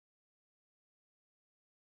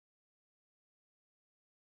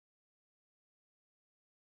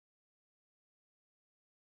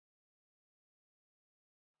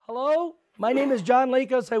Hello, my name is John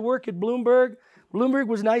Lakos. I work at Bloomberg. Bloomberg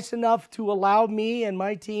was nice enough to allow me and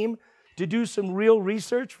my team to do some real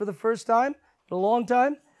research for the first time in a long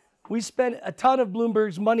time. We spent a ton of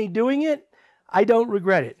Bloomberg's money doing it. I don't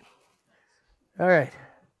regret it. All right.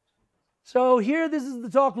 So here, this is the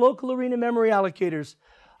talk, Local Arena Memory Allocators.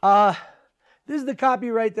 This is the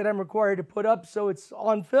copyright that I'm required to put up, so it's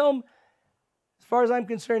on film. As far as I'm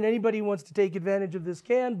concerned, anybody who wants to take advantage of this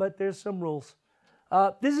can, but there's some rules.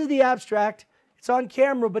 This is the abstract. It's on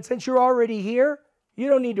camera, but since you're already here, you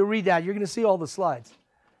don't need to read that. You're going to see all the slides.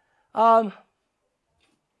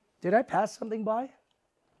 Did I pass something by?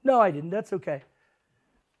 No, I didn't. That's okay.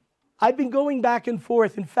 I've been going back and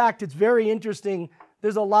forth. In fact, it's very interesting.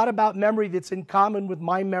 There's a lot about memory that's in common with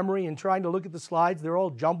my memory and trying to look at the slides. They're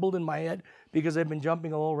all jumbled in my head because I've been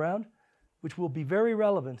jumping all around, which will be very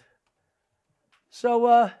relevant.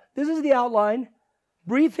 So this is the outline.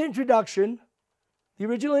 Brief introduction. The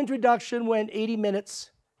original introduction went 80 minutes,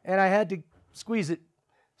 and I had to squeeze it.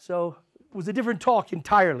 So it was a different talk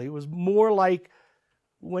entirely. It was more like,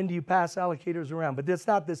 when do you pass allocators around? But that's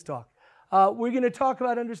not this talk. We're going to talk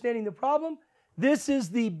about understanding the problem. This is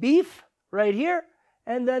the beef right here,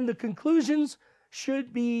 and then the conclusions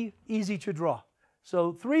should be easy to draw.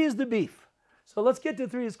 So 3 is the beef. So let's get to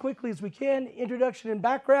 3 as quickly as we can. Introduction and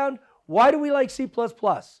background. Why do we like C++?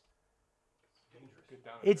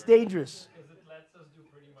 It's dangerous. Because it lets us do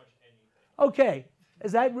pretty much anything. Okay,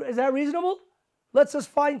 is that reasonable? Lets us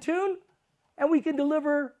fine-tune, and we can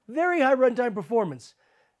deliver very high runtime performance.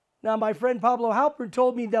 Now, my friend Pablo Halpern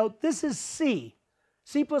told me that this is C.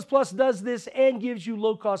 C++ does this and gives you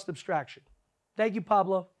low-cost abstraction. Thank you,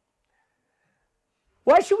 Pablo.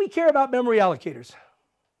 Why should we care about memory allocators?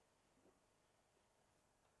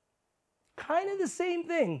 Kind of the same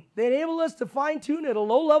thing. They enable us to fine-tune at a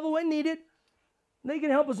low level when needed. They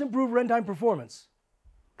can help us improve runtime performance.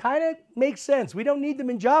 Kind of makes sense. We don't need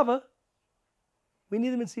them in Java. We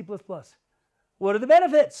need them in C++. What are the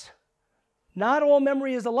benefits? Not all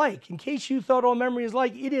memory is alike. In case you thought all memory is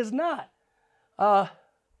alike, it is not.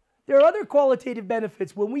 There are other qualitative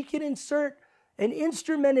benefits. When we can insert an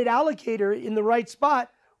instrumented allocator in the right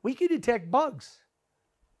spot, we can detect bugs.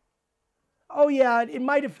 Oh yeah, it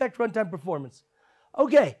might affect runtime performance.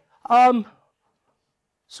 Okay,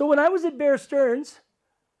 so when I was at Bear Stearns,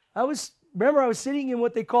 I was sitting in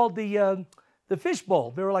what they called the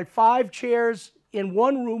fishbowl. There were like 5 chairs in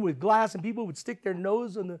one room with glass, and people would stick their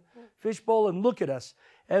nose in the fishbowl and look at us.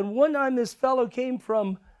 And one time this fellow came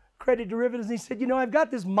from Credit Derivatives, and he said, you know, I've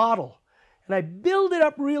got this model, and I build it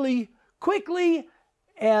up really quickly,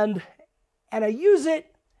 and I use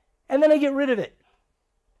it, and then I get rid of it.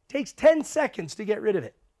 It takes 10 seconds to get rid of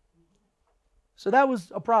it. So that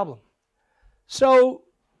was a problem. So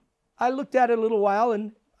I looked at it a little while,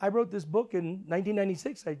 and I wrote this book in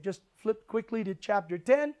 1996. I just flipped quickly to chapter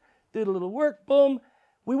 10, did a little work, boom.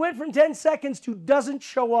 We went from 10 seconds to doesn't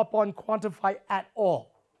show up on Quantify at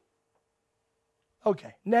all.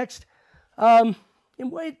 Okay, next. Went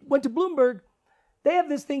to Bloomberg. They have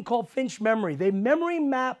this thing called Finch memory. They memory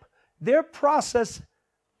map their process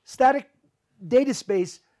static data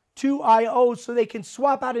space to I/O so they can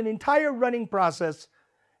swap out an entire running process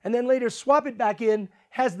and then later swap it back in,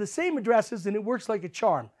 has the same addresses, and it works like a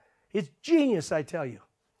charm. It's genius, I tell you.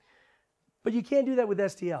 But you can't do that with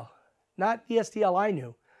STL. Not the STL I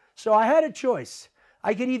knew. So I had a choice.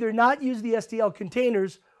 I could either not use the STL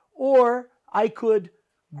containers, or I could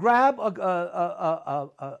grab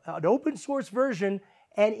an open source version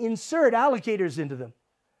and insert allocators into them.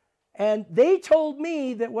 And they told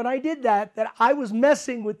me that when I did that I was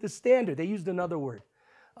messing with the standard. They used another word.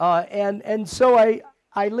 And so I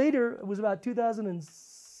later, it was about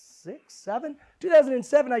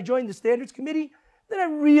 2007, I joined the standards committee. Then I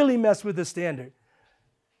really messed with the standard.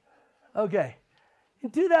 Okay. In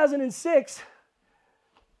 2006,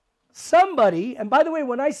 somebody, and by the way,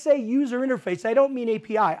 when I say user interface, I don't mean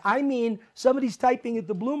API. I mean somebody's typing at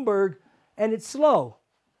the Bloomberg, and it's slow.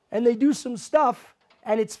 And they do some stuff,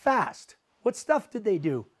 and it's fast. What stuff did they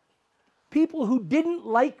do? People who didn't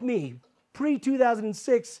like me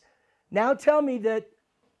pre-2006 now tell me that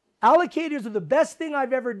allocators are the best thing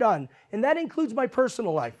I've ever done. And that includes my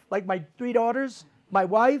personal life, like my 3 daughters, my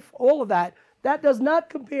wife, all of that. That does not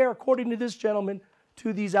compare, according to this gentleman,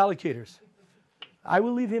 to these allocators. I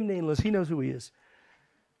will leave him nameless. He knows who he is.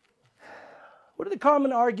 What are the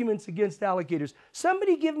common arguments against allocators?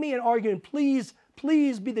 Somebody give me an argument. Please,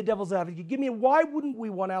 please be the devil's advocate. Give me a why wouldn't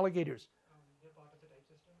we want allocators? They're part of the type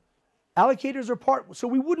system. Allocators are part, so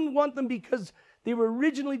we wouldn't want them because they were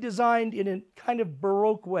originally designed in a kind of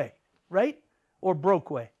Baroque way, right? Or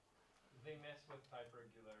broke way. They mess with type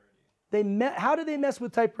regularity. How do they mess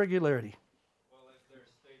with type regularity? Well, if they're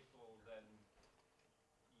stateful, then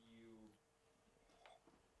you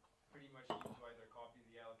pretty much need to either copy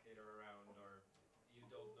the allocator around, or you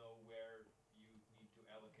don't know where you need to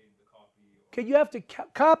allocate the copy. Okay, you have to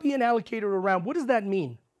copy an allocator around. What does that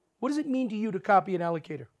mean? What does it mean to you to copy an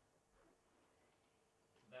allocator?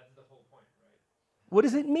 That's the whole point, right? What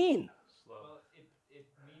does it mean? Well, it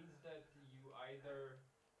means that you either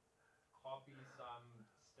copy some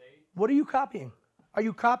state. What are you copying? Are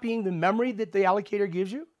you copying the memory that the allocator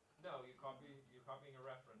gives you? No, you're copying a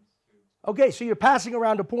reference to. Okay, so you're passing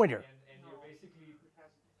around a pointer. And you're basically,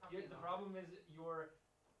 the problem is your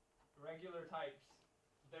regular types,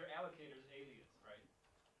 they're allocators alias, right?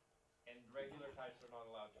 And regular types are not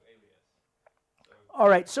allowed to alias. So All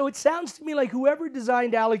right, so it sounds to me like whoever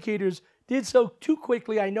designed allocators did so too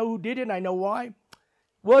quickly. I know who did it, and I know why.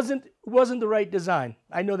 Wasn't the right design.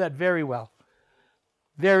 I know that very well.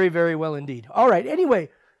 Very, very well indeed. All right, anyway,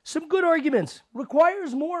 some good arguments.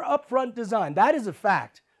 Requires more upfront design. That is a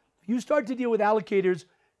fact. If you start to deal with allocators,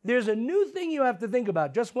 there's a new thing you have to think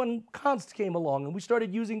about. Just when const came along and we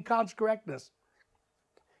started using const correctness.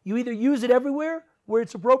 You either use it everywhere where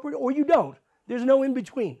it's appropriate or you don't. There's no in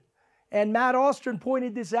between. And Matt Ostrom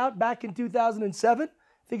pointed this out back in 2007.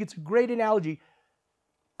 I think it's a great analogy.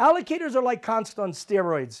 Allocators are like const on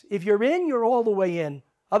steroids. If you're in, you're all the way in.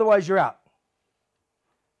 Otherwise, you're out.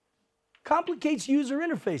 Complicates user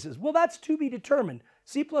interfaces. Well, that's to be determined.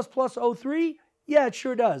 C++ 03, yeah, it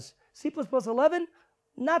sure does. C++ 11,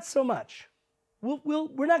 not so much.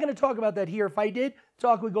 We're not going to talk about that here. If I did,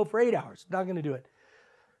 talk would go for 8 hours. Not going to do it.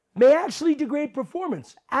 May actually degrade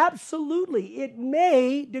performance. Absolutely, it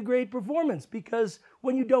may degrade performance because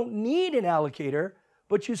when you don't need an allocator,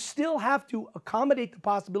 but you still have to accommodate the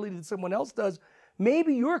possibility that someone else does,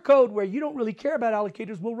 maybe your code where you don't really care about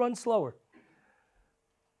allocators will run slower.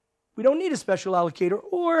 We don't need a special allocator,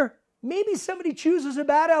 or maybe somebody chooses a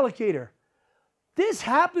bad allocator. This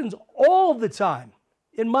happens all the time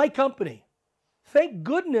in my company. Thank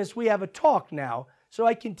goodness we have a talk now so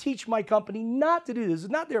I can teach my company not to do this.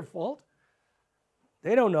 It's not their fault.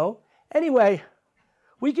 They don't know. Anyway,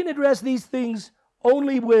 we can address these things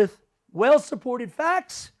only with well-supported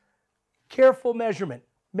facts, careful measurement.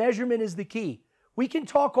 Measurement is the key. We can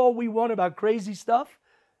talk all we want about crazy stuff.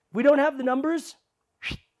 If we don't have the numbers,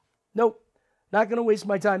 nope, not going to waste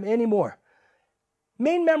my time anymore.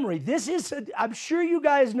 Main memory. This is, I'm sure you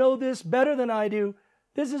guys know this better than I do.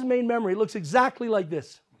 This is main memory. It looks exactly like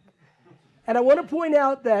this. And I want to point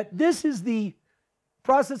out that this is the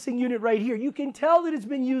processing unit right here. You can tell that it's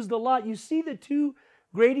been used a lot. You see the two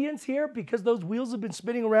gradients here because those wheels have been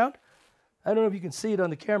spinning around. I don't know if you can see it on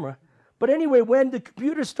the camera. But anyway, when the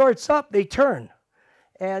computer starts up, they turn.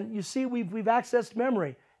 And you see we've accessed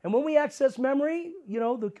memory. And when we access memory, you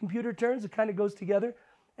know, the computer turns. It kind of goes together.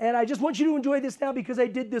 And I just want you to enjoy this now because I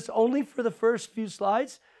did this only for the first few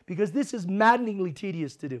slides because this is maddeningly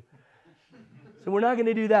tedious to do. So we're not going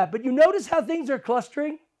to do that. But you notice how things are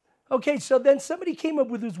clustering? Okay, so then somebody came up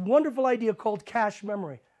with this wonderful idea called cache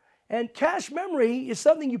memory. And cache memory is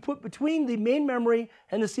something you put between the main memory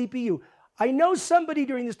and the CPU. I know somebody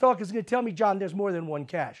during this talk is going to tell me, John, there's more than one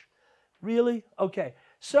cache. Really? Okay.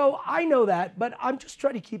 So I know that, but I'm just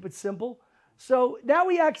trying to keep it simple. So now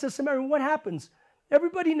we access the memory. What happens?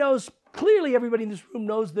 Everybody knows, clearly everybody in this room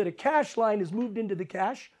knows that a cache line is moved into the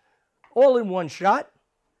cache all in one shot.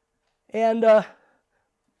 And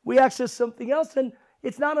we access something else, and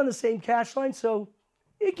it's not on the same cache line, so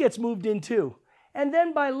it gets moved in too. And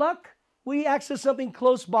then by luck, we access something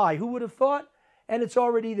close by. Who would have thought? And it's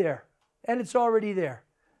already there. And it's already there.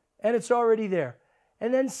 And it's already there.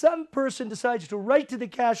 And then some person decides to write to the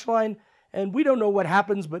cache line, and we don't know what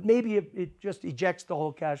happens, but maybe it just ejects the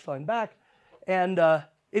whole cache line back, and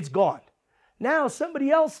it's gone. Now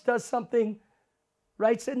somebody else does something,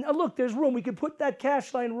 writes, and look, there's room. We can put that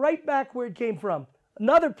cache line right back where it came from,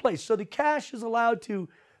 another place. So the cache is allowed to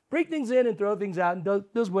bring things in and throw things out and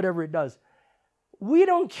does whatever it does. We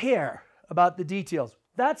don't care about the details.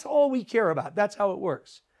 That's all we care about. That's how it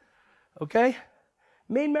works. Okay?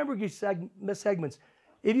 Main memory segments.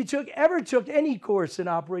 If you ever took any course in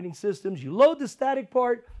operating systems, you load the static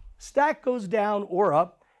part, stack goes down or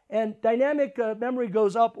up, and dynamic memory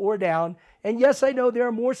goes up or down. And yes, I know there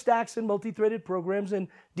are more stacks in multi-threaded programs, and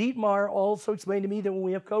Dietmar also explained to me that when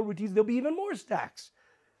we have code routines, there'll be even more stacks.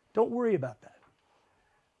 Don't worry about that.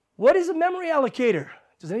 What is a memory allocator?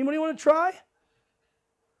 Does anybody want to try?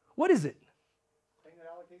 What is it? Thing that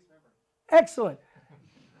allocates memory. Excellent.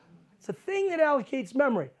 It's a thing that allocates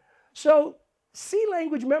memory. So C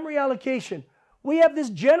language memory allocation. We have this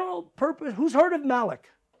general purpose. Who's heard of malloc?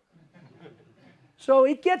 So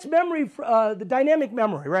it gets memory, the dynamic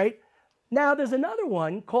memory, right? Now there's another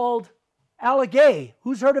one called allocate.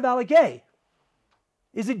 Who's heard of allocate?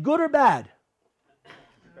 Is it good or bad?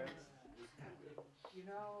 You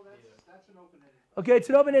know, that's an open-ended. Okay, it's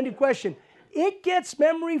an open-ended question. It gets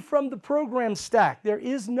memory from the program stack.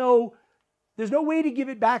 There's no way to give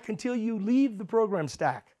it back until you leave the program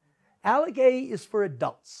stack. Allocate is for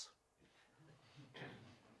adults.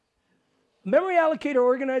 Memory allocator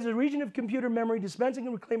organizes a region of computer memory, dispensing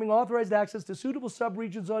and reclaiming authorized access to suitable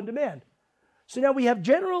subregions on demand. So now we have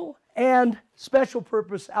general and special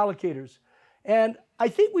purpose allocators. And I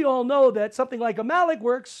think we all know that something like a malloc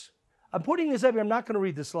works. I'm putting this up here, I'm not going to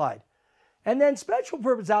read the slide. And then special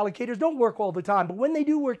purpose allocators don't work all the time, but when they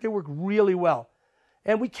do work, they work really well.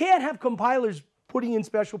 And we can't have compilers putting in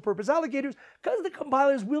special purpose allocators because the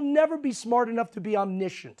compilers will never be smart enough to be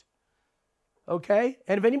omniscient. Okay?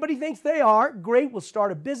 And if anybody thinks they are, great, we'll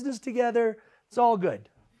start a business together. It's all good.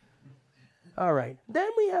 All right. Then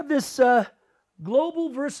we have this global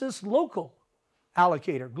versus local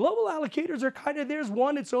allocator. Global allocators are kind of, there's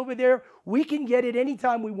one, it's over there. We can get it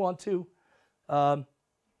anytime we want to. Like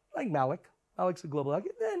malloc. Malloc's a global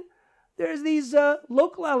allocator. Then there's these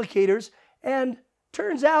local allocators, and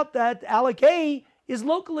turns out that allocate is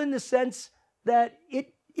local in the sense that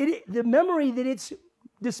the memory that it's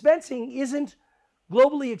dispensing isn't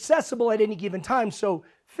globally accessible at any given time. So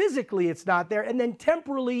physically it's not there, and then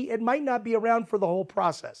temporally it might not be around for the whole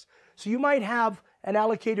process. So you might have an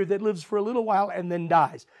allocator that lives for a little while and then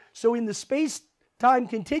dies. So in the space-time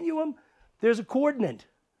continuum, there's a coordinate,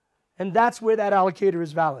 and that's where that allocator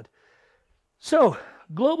is valid. So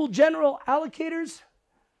global general allocators,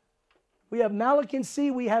 we have malloc in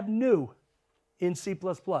C, we have new in C++.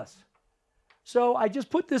 So I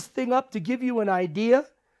just put this thing up to give you an idea.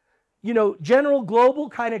 You know, general, global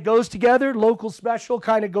kind of goes together, local, special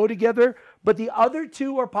kind of go together, but the other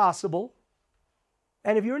two are possible.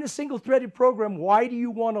 And if you're in a single-threaded program, why do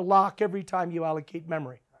you want to lock every time you allocate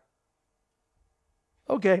memory?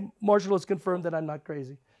 Okay, Marshall has confirmed that I'm not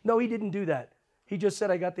crazy. No, he didn't do that. He just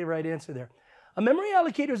said I got the right answer there. A memory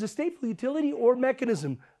allocator is a stateful utility or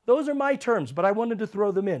mechanism. Those are my terms, but I wanted to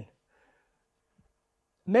throw them in.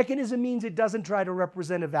 Mechanism means it doesn't try to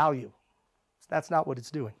represent a value. That's not what it's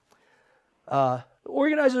doing.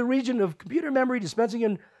 Organizes a region of computer memory, dispensing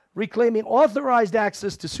and reclaiming authorized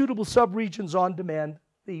access to suitable subregions on demand.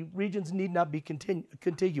 The regions need not be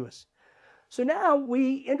contiguous. So now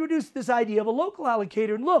we introduce this idea of a local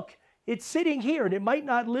allocator. And look, it's sitting here, and it might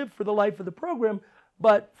not live for the life of the program,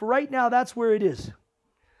 but for right now, that's where it is.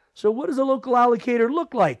 So what does a local allocator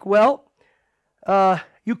look like? Well,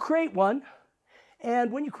 you create one.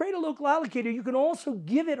 And when you create a local allocator, you can also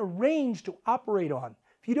give it a range to operate on.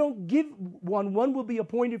 If you don't give one, one will be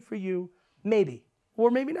appointed for you, maybe,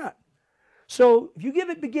 or maybe not. So if you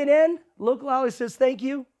give it begin end, local allocator says, thank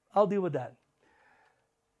you, I'll deal with that.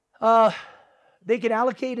 They can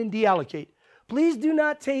allocate and deallocate. Please do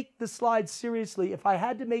not take the slides seriously. If I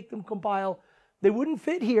had to make them compile, they wouldn't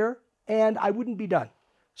fit here, and I wouldn't be done.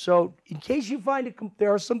 So in case you find it,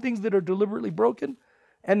 there are some things that are deliberately broken,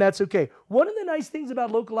 and that's okay. One of the nice things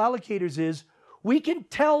about local allocators is we can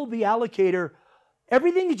tell the allocator,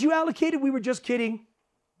 everything that you allocated, we were just kidding,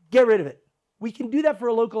 get rid of it. We can do that for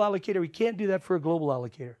a local allocator. We can't do that for a global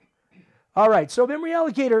allocator. All right, so memory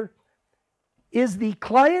allocator is the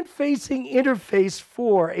client-facing interface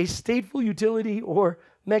for a stateful utility or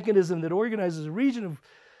mechanism that organizes a region of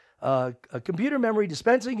a computer memory,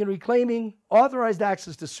 dispensing and reclaiming authorized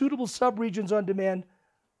access to suitable subregions on demand.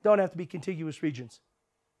 Don't have to be contiguous regions.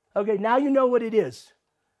 Okay, now you know what it is.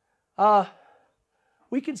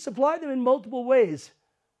 We can supply them in multiple ways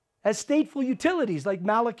as stateful utilities like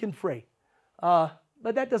malloc and free, but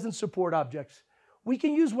that doesnand support objects. We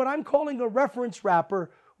can use what I'm calling a reference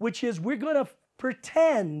wrapper, which is we're going to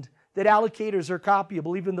pretend that allocators are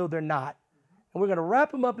copyable even though they're not. And we're going to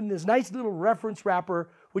wrap them up in this nice little reference wrapper,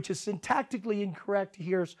 which is syntactically incorrect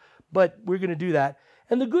here, but we're going to do that.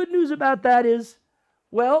 And the good news about that is,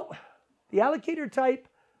 well, the allocator type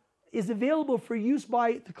is available for use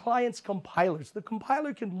by the client's compilers. The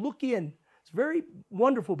compiler can look in. It's very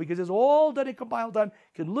wonderful because it's all done in compile time.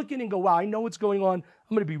 Can look in and go, wow, I know what's going on.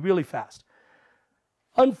 I'm going to be really fast.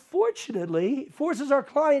 Unfortunately, it forces our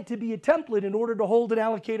client to be a template in order to hold an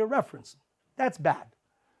allocator reference. That's bad.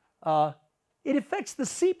 It affects the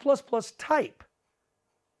C++ type.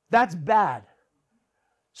 That's bad.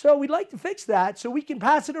 So we'd like to fix that so we can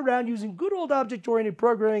pass it around using good old object-oriented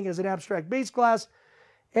programming as an abstract base class.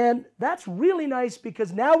 And that's really nice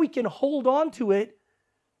because now we can hold on to it,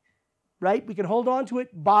 right? We can hold on to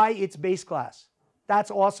it by its base class.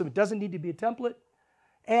 That's awesome. It doesn't need to be a template.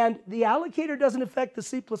 And the allocator doesn't affect the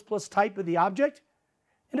C++ type of the object.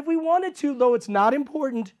 And if we wanted to, though it's not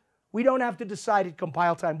important, we don't have to decide at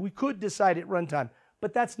compile time. We could decide at runtime,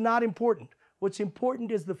 but that's not important. What's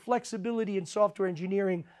important is the flexibility in software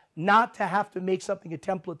engineering not to have to make something a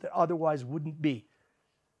template that otherwise wouldn't be.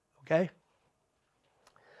 Okay?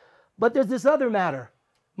 But there's this other matter.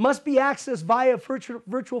 Must be accessed via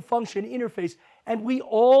virtual function interface. And we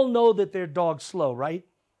all know that they're dog slow, right?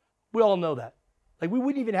 We all know that. Like, we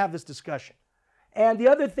wouldn't even have this discussion. And the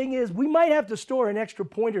other thing is, we might have to store an extra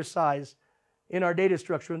pointer size in our data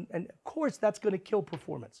structure. And of course, that's going to kill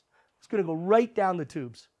performance. It's going to go right down the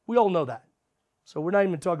tubes. We all know that. So we're not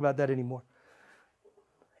even talking about that anymore.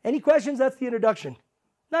 Any questions? That's the introduction.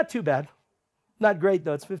 Not too bad. Not great,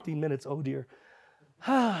 though. It's 15 minutes. Oh, dear.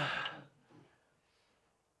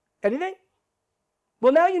 Anything?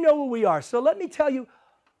 Well, now you know where we are. So let me tell you,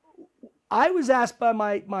 I was asked by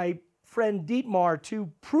my friend Dietmar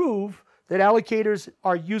to prove that allocators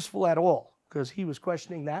are useful at all, because he was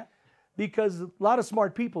questioning that, because a lot of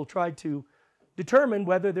smart people tried to determine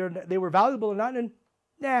whether they were valuable or not, and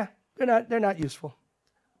nah, they're not useful.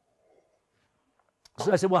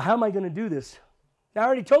 So I said, well, how am I going to do this? Now, I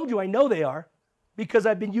already told you I know they are, because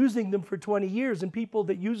I've been using them for 20 years, and people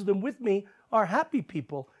that use them with me are happy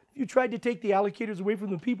people. If you tried to take the allocators away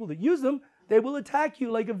from the people that use them, they will attack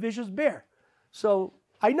you like a vicious bear. So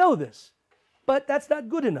I know this, but that's not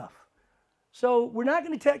good enough. So we're not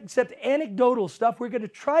going to accept anecdotal stuff. We're going to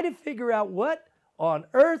try to figure out what on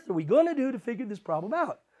earth are we going to do to figure this problem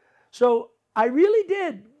out. So I really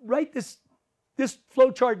did write this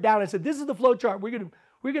flow chart down. I said, this is the flow chart. We're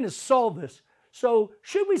going to solve this. So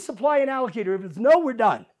should we supply an allocator? If it's no, we're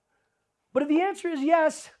done. But if the answer is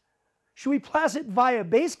yes, should we pass it via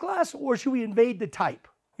base class, or should we invade the type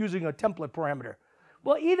using a template parameter?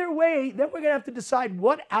 Well, either way, then we're going to have to decide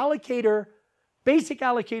what allocator, basic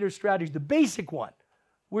allocator strategy, the basic one,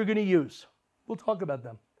 we're going to use. We'll talk about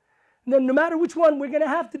them. And then no matter which one, we're going to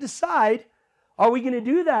have to decide, are we going to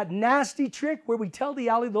do that nasty trick where we tell the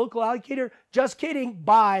local allocator, just kidding,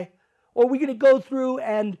 bye, or are we going to go through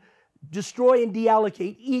and destroy and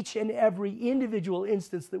deallocate each and every individual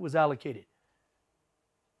instance that was allocated?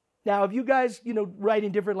 Now, if you guys, write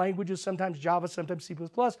in different languages, sometimes Java, sometimes C++,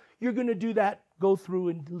 you're going to do that, go through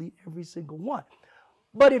and delete every single one.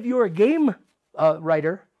 But if you're a game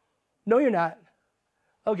writer, no, you're not.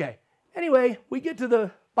 Okay. Anyway, we get to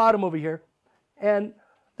the bottom over here, and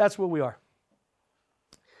that's where we are.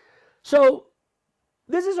 So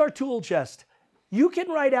this is our tool chest. You can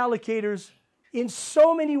write allocators in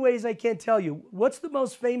so many ways I can't tell you. What's the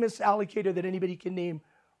most famous allocator that anybody can name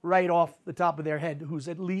right off the top of their head who's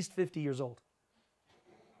at least 50 years old?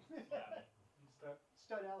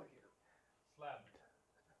 Stud allocator. Slab.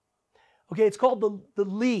 Okay, it's called the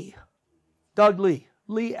Lee, Doug Lee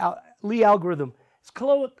algorithm. It's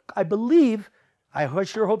I believe, I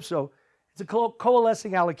sure hope so, it's a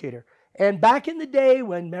coalescing allocator. And back in the day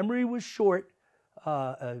when memory was short,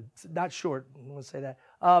 not short, I want to say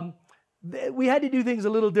that, we had to do things a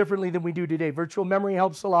little differently than we do today. Virtual memory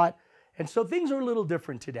helps a lot. And so things are a little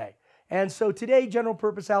different today. And so today, general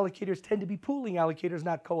purpose allocators tend to be pooling allocators,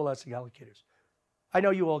 not coalescing allocators. I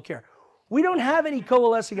know you all care. We don't have any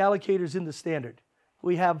coalescing allocators in the standard.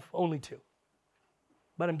 We have only two.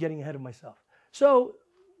 But I'm getting ahead of myself. So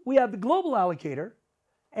we have the global allocator,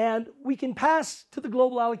 and we can pass to the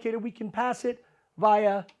global allocator, we can pass it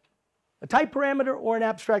via a type parameter or an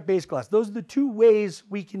abstract base class. Those are the two ways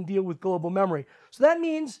we can deal with global memory. So that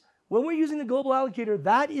means when we're using the global allocator,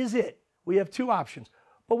 that is it. We have two options.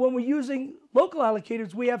 But when we're using local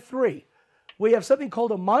allocators, we have three. We have something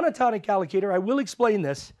called a monotonic allocator. I will explain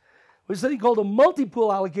this. We have something called a multi-pool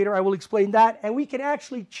allocator. I will explain that. And we can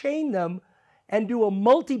actually chain them and do a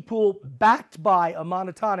multi-pool backed by a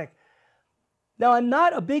monotonic. Now, I'm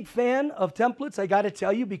not a big fan of templates, I got to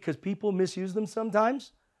tell you, because people misuse them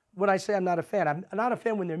sometimes. When I say I'm not a fan, I'm not a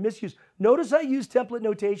fan when they're misused. Notice I use template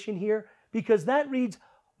notation here because that reads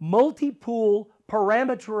multi-pool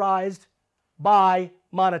parameterized by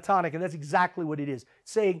monotonic, and that's exactly what it is.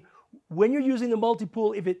 Saying when you're using the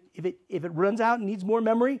multi-pool, if it runs out and needs more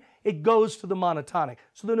memory, it goes to the monotonic.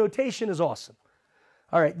 So the notation is awesome.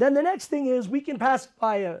 All right, then the next thing is we can pass it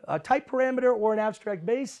by a type parameter or an abstract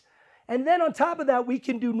base, and then on top of that, we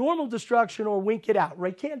can do normal destruction or wink it out,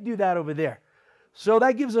 right? Can't do that over there. So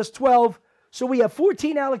that gives us 12. So we have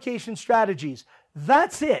 14 allocation strategies.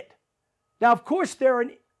 That's it. Now, of course, there are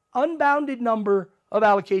an unbounded number of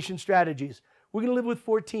allocation strategies. We're going to live with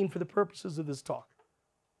 14 for the purposes of this talk.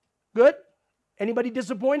 Good? Anybody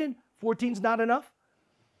disappointed? 14's not enough?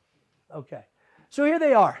 Okay. So here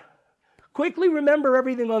they are. Quickly remember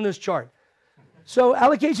everything on this chart. So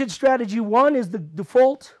allocation strategy 1 is the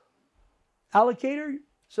default allocator.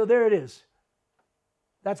 So there it is.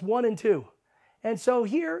 That's 1 and 2. And so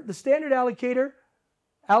here, the standard allocator,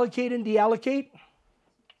 allocate and deallocate,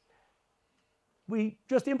 we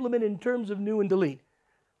just implement in terms of new and delete.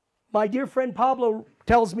 My dear friend Pablo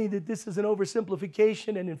tells me that this is an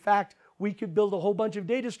oversimplification, and in fact, we could build a whole bunch of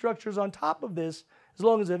data structures on top of this as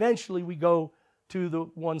long as eventually we go to the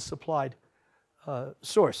one supplied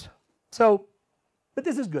source. So, but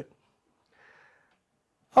this is good.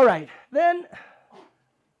 All right, then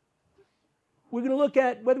we're going to look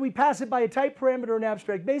at whether we pass it by a type parameter or an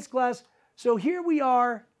abstract base class. So here we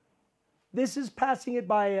are. This is passing it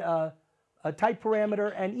by a type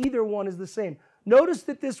parameter, and either one is the same. Notice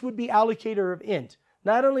that this would be allocator of int.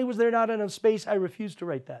 Not only was there not enough space, I refused to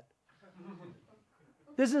write that.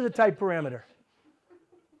 This is a type parameter.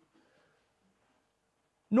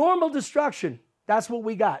 Normal destruction. That's what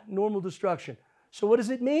we got, normal destruction. So what does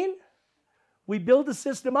it mean? We build the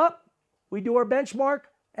system up, we do our benchmark,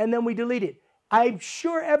 and then we delete it. I'm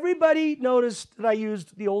sure everybody noticed that I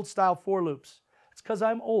used the old style for loops. It's because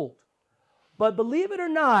I'm old. But believe it or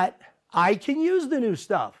not, I can use the new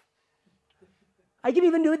stuff. I can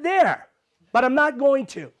even do it there, but I'm not going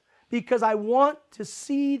to because I want to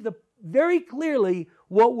see very clearly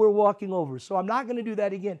what we're walking over. So I'm not going to do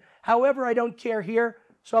that again. However, I don't care here,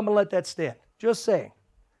 so I'm going to let that stand. Just saying.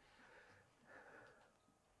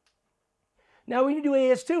 Now we need to do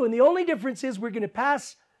AS2, and the only difference is we're going to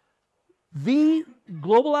pass the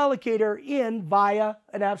global allocator in via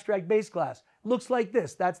an abstract base class. Looks like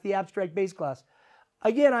this. That's the abstract base class.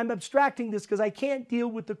 Again, I'm abstracting this because I can't deal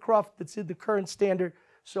with the cruft that's in the current standard,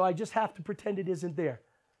 so I just have to pretend it isn't there.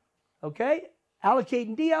 Okay? Allocate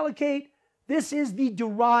and deallocate. This is the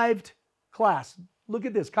derived class. Look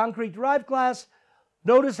at this, concrete derived class.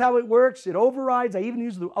 Notice how it works. It overrides. I even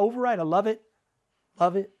use the override. I love it.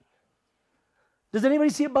 Love it. Does anybody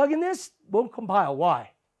see a bug in this? Won't compile. Why?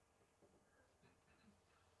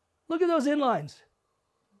 Look at those inlines.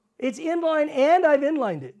 It's inline and I've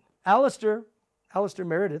inlined it. Alistair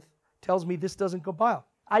Meredith tells me this doesn't compile.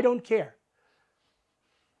 I don't care.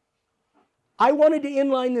 I wanted to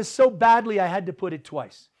inline this so badly I had to put it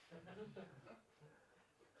twice.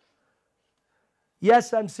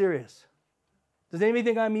 Yes, I'm serious. Does anybody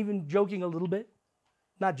think I'm even joking a little bit?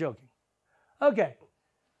 Not joking. Okay.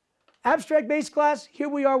 Abstract base class, here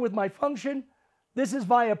we are with my function. This is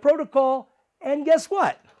via protocol, and guess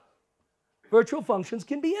what? Virtual functions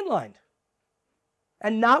can be inlined.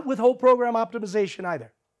 And not with whole program optimization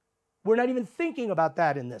either. We're not even thinking about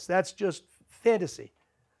that in this. That's just fantasy.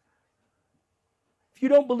 If you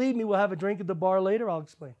don't believe me, we'll have a drink at the bar later. I'll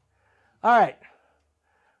explain. All right.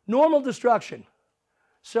 Normal destruction.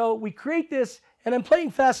 So we create this, and I'm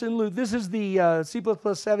playing fast and loose. This is the C++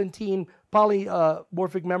 17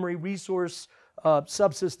 polymorphic memory resource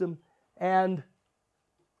subsystem. And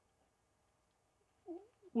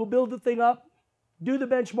we'll build the thing up, do the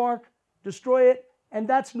benchmark, destroy it, and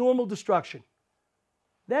that's normal destruction.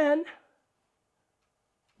 Then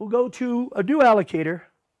we'll go to a new allocator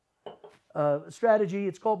strategy.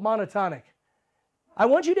 It's called monotonic. I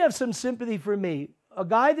want you to have some sympathy for me. A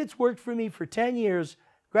guy that's worked for me for 10 years,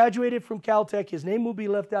 graduated from Caltech, his name will be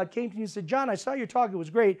left out, came to me and said, John, I saw your talk, it was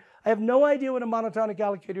great. I have no idea what a monotonic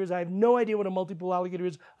allocator is. I have no idea what a multiple allocator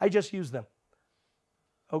is. I just use them.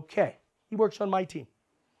 Okay, he works on my team.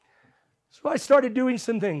 So I started doing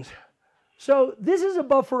some things. So this is a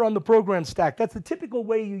buffer on the program stack. That's the typical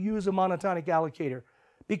way you use a monotonic allocator,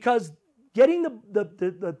 because getting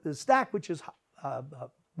the stack, which is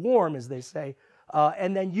warm, as they say,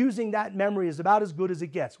 and then using that memory is about as good as it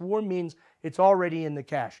gets. Warm means it's already in the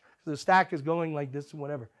cache. So the stack is going like this and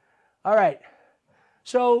whatever. All right.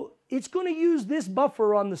 So it's going to use this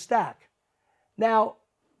buffer on the stack. Now,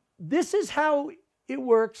 this is how it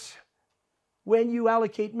works when you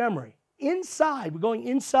allocate memory. Inside, we're going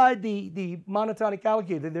inside the monotonic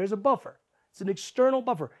allocator, there's a buffer. It's an external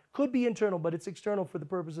buffer. Could be internal, but it's external for the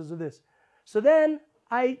purposes of this. So then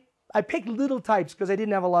I picked little types because I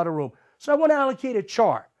didn't have a lot of room. So I want to allocate a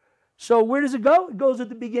char. So where does it go? It goes at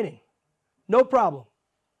the beginning. No problem.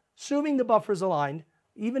 Assuming the buffer is aligned,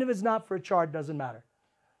 even if it's not for a char, it doesn't matter.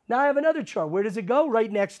 Now I have another char. Where does it go?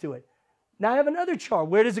 Right next to it. Now I have another char.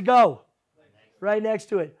 Where does it go? Right next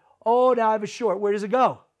to it. Oh, now I have a short. Where does it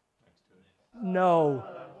go? No.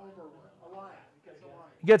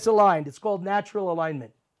 It gets aligned. It's called natural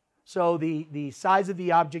alignment. So the size of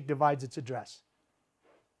the object divides its address.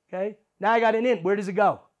 Okay? Now I got an int. Where does it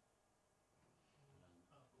go?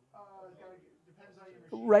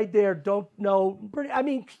 Right there. Don't know. I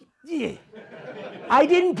mean, yeah. I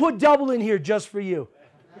didn't put double in here just for you.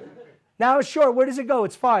 Now a short, where does it go?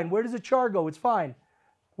 It's fine. Where does a char go? It's fine.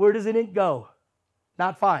 Where does an int go?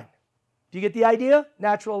 Not fine. Do you get the idea?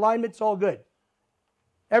 Natural alignment, it's all good.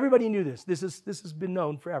 Everybody knew this. This has been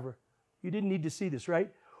known forever. You didn't need to see this,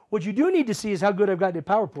 right? What you do need to see is how good I've gotten at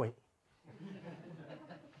PowerPoint.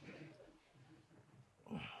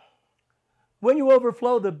 When you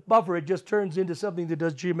overflow the buffer, it just turns into something that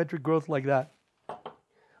does geometric growth like that.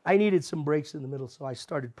 I needed some breaks in the middle, so I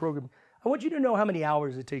started programming. I want you to know how many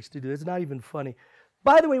hours it takes to do it. It's not even funny.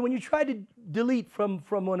 By the way, when you try to delete from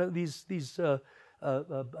one of these monotonic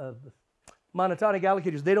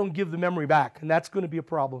allocators, they don't give the memory back, and that's going to be a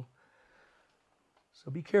problem.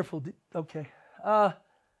 So be careful. Okay.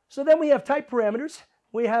 So then we have type parameters.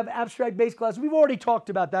 We have abstract base classes. We've already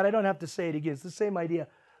talked about that. I don't have to say it again. It's the same idea.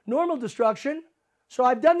 Normal destruction. So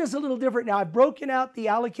I've done this a little different now. I've broken out the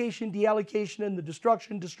allocation, deallocation, and the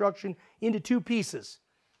destruction into two pieces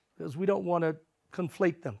because we don't want to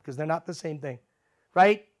conflate them because they're not the same thing,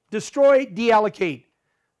 right? Destroy, deallocate.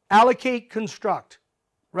 Allocate, construct,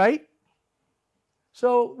 right?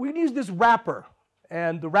 So we can use this wrapper,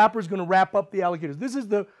 and the wrapper is going to wrap up the allocators. This is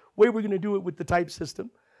the way we're going to do it with the type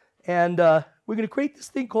system. And we're going to create this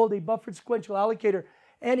thing called a buffered sequential allocator.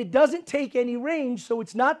 And it doesn't take any range, so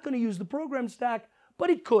it's not going to use the program stack,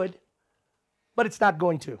 but it could, but it's not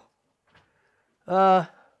going to.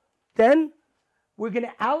 Then we're going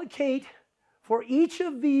to allocate for each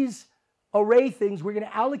of these array things, we're going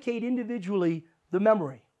to allocate individually the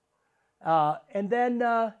memory. And then,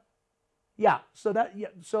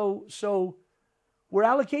 so we're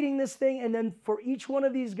allocating this thing, and then for each one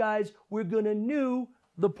of these guys, we're going to new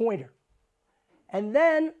the pointer. And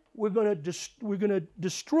then we're going to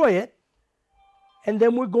destroy it, and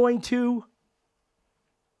then we're going to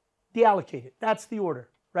deallocate it. That's the order,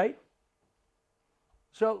 right?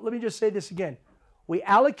 So let me just say this again. We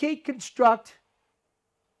allocate, construct,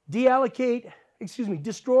 deallocate,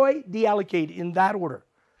 destroy, deallocate in that order.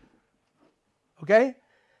 Okay?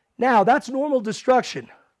 Now, that's normal destruction.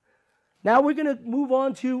 Now we're going to move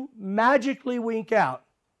on to magically wink out.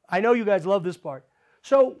 I know you guys love this part.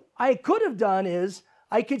 So I could have done is,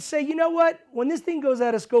 I could say, you know what? When this thing goes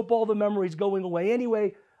out of scope, all the memory is going away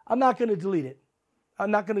anyway. I'm not going to delete it. I'm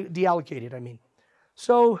not going to deallocate it, I mean.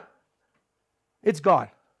 So it's gone.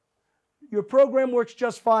 Your program works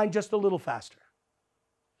just fine, just a little faster.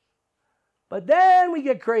 But then we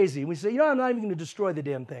get crazy. We say, you know, I'm not even going to destroy the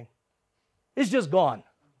damn thing. It's just gone.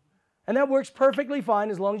 And that works perfectly fine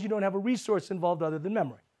as long as you don't have a resource involved other than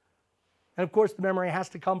memory. And of course, the memory has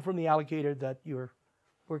to come from the allocator that you're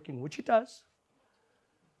working, which it does.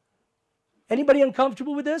 Anybody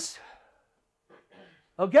uncomfortable with this?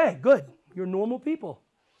 Okay, good. You're normal people.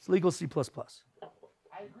 It's legal C++. I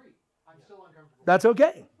agree. I'm still uncomfortable. That's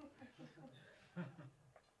okay.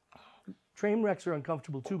 Train wrecks are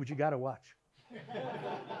uncomfortable too, but you got to watch.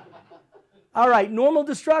 All right, normal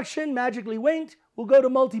destruction, magically winked. We'll go to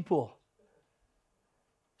multipool.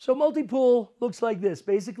 So multipool looks like this.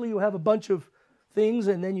 Basically, you have a bunch of things,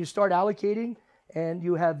 and then you start allocating, and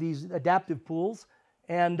you have these adaptive pools.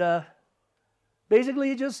 And basically,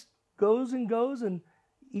 it just goes, and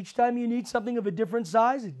each time you need something of a different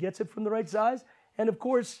size, it gets it from the right size. And of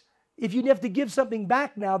course, if you have to give something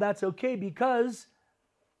back now, that's okay because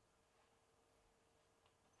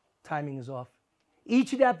timing is off.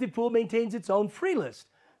 Each adaptive pool maintains its own free list.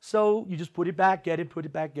 So you just put it back, get it, put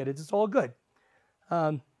it back, get it. It's all good.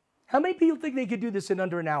 How many people think they could do this in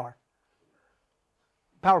under an hour?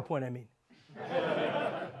 PowerPoint, I mean.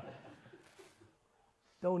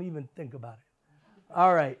 Don't even think about it.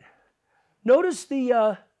 All right. Notice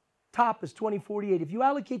the top is 2048. If you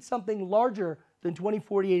allocate something larger than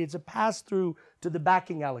 2048, it's a pass-through to the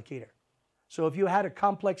backing allocator. So if you had a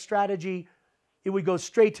complex strategy, it would go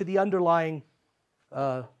straight to the underlying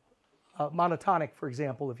monotonic, for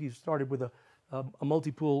example, if you started with a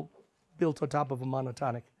multipool built on top of a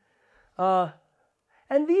monotonic.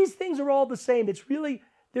 And these things are all the same. It's really,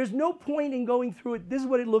 there's no point in going through it. This is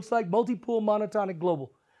what it looks like, multipool, monotonic,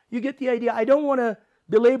 global. You get the idea. I don't want to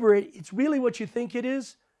belabor it. It's really what you think it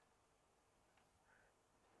is.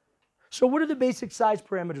 So what are the basic size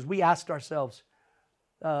parameters? We asked ourselves.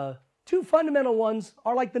 Two fundamental ones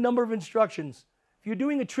are like the number of instructions. If you're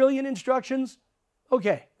doing 1 trillion instructions,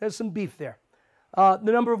 okay, there's some beef there. The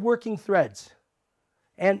number of working threads.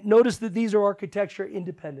 And notice that these are architecture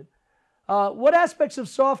independent. What aspects of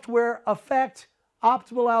software affect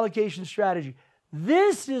optimal allocation strategy?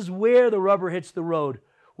 This is where the rubber hits the road.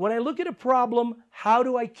 When I look at a problem, how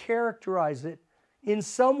do I characterize it in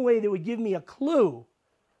some way that would give me a clue?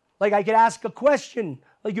 Like I could ask a question,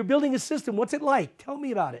 like you're building a system, what's it like? Tell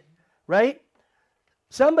me about it, right?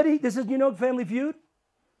 Somebody, this is, you know, Family Feud?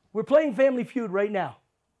 We're playing Family Feud right now.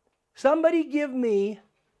 Somebody give me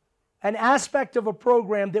an aspect of a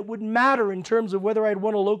program that would matter in terms of whether I'd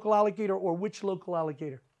want a local allocator or which local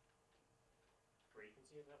allocator.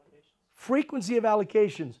 Frequency of allocations. Frequency of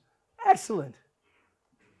allocations. Excellent.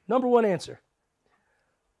 Number one answer.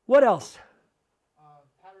 What else?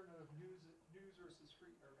 Pattern of news versus free,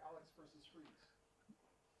 or Alex versus freeze.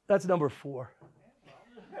 That's number 4.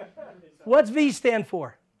 What's V stand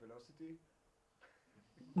for? Velocity.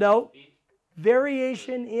 No.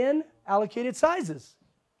 Variation in allocated sizes.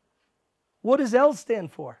 What does L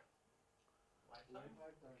stand for?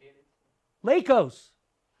 Lakos.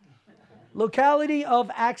 Locality of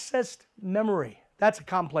accessed memory. That's a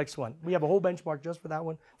complex one. We have a whole benchmark just for that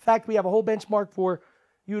one. In fact, we have a whole benchmark for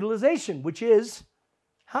utilization, which is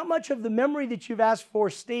how much of the memory that you've asked for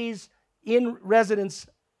stays in residence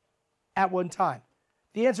at one time.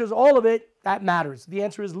 The answer is all of it, that matters. The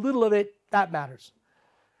answer is little of it, that matters.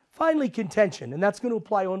 Finally, contention, and that's going to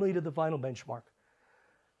apply only to the final benchmark.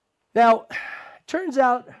 Now, it turns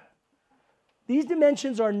out these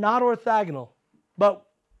dimensions are not orthogonal, but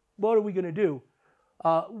what are we going to do?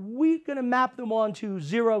 We're going to map them onto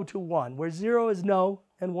 0 to 1, where 0 is no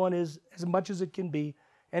and 1 is as much as it can be,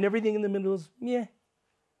 and everything in the middle is meh.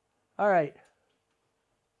 All right.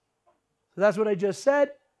 So that's what I just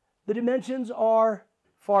said. The dimensions are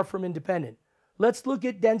far from independent. Let's look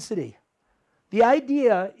at density. The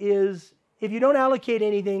idea is if you don't allocate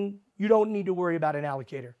anything, you don't need to worry about an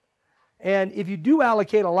allocator. And if you do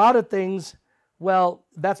allocate a lot of things, well,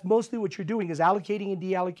 that's mostly what you're doing is allocating and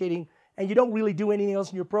deallocating, and you don't really do anything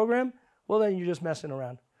else in your program, well, then you're just messing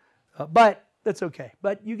around. But that's okay.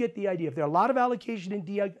 But you get the idea. If there are a lot of allocation and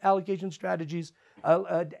deallocation strategies,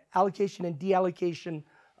 allocation and deallocation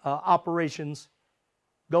operations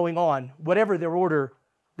going on, whatever their order,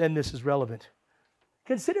 then this is relevant.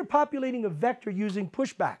 Consider populating a vector using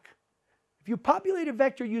pushback. If you populate a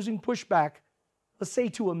vector using pushback, let's say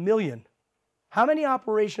to 1,000,000, how many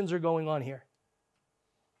operations are going on here?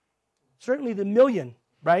 Certainly the 1,000,000,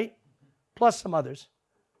 right? Plus some others.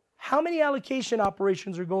 How many allocation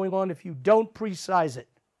operations are going on if you don't pre-size it?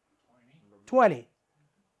 20.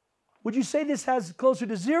 Would you say this has closer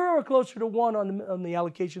to 0 or closer to 1 on the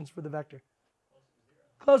allocations for the vector?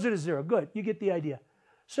 Closer to 0. Good. You get the idea.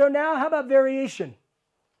 So now how about variation?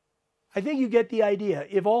 I think you get the idea.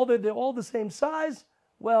 If they're all the same size,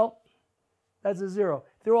 well, that's a 0.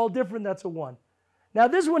 If they're all different, that's a 1. Now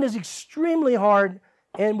this one is extremely hard,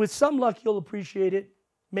 and with some luck you'll appreciate it,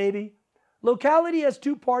 maybe. Locality has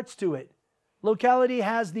 2 parts to it. Locality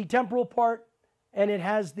has the temporal part, and it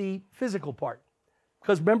has the physical part.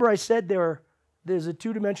 Because remember I said there's a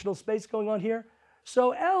 2-dimensional space going on here?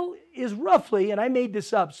 So L is roughly, and I made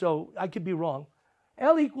this up, so I could be wrong,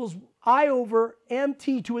 L equals I over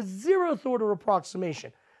mt to a 0th order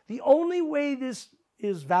approximation. The only way this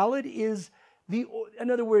is valid is, in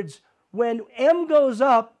other words, when M goes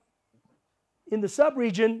up in the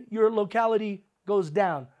subregion, your locality goes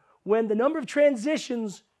down. When the number of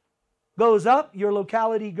transitions goes up, your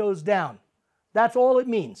locality goes down. That's all it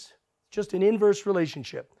means. Just an inverse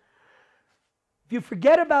relationship. If you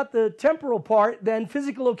forget about the temporal part, then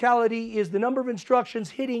physical locality is the number of instructions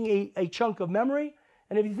hitting a chunk of memory.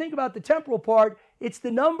 And if you think about the temporal part, it's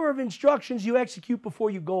the number of instructions you execute before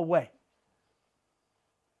you go away.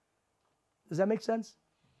 Does that make sense?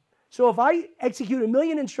 So if I execute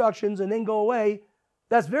 1,000,000 instructions and then go away,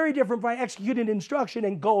 that's very different from I execute an instruction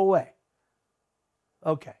and go away.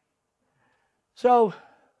 Okay. So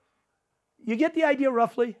you get the idea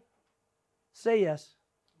roughly? Say yes.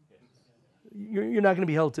 You're not going to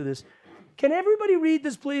be held to this. Can everybody read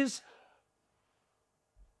this, please?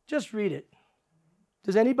 Just read it.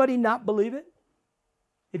 Does anybody not believe it?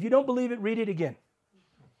 If you don't believe it, read it again.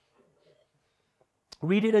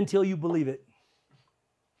 Read it until you believe it.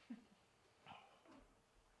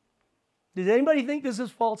 Does anybody think this is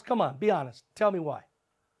false? Come on, be honest. Tell me why.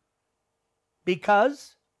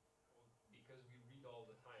 Because? Because we read all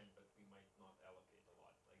the time, but we might not allocate a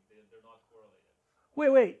lot. Like they're not correlated.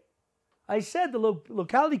 Wait. I said the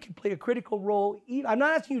locality can play a critical role. I'm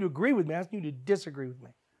not asking you to agree with me. I'm asking you to disagree with me.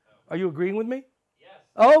 Are you agreeing with me? Yes.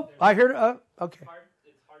 Oh, I heard. Okay.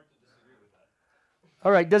 It's hard to disagree with that.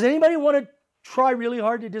 All right. Does anybody want to try really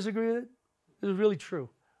hard to disagree with it? This is really true.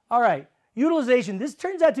 All right. Utilization. This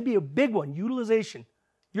turns out to be a big one. Utilization.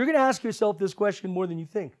 You're going to ask yourself this question more than you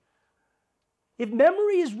think. If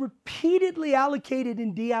memory is repeatedly allocated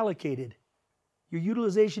and deallocated, your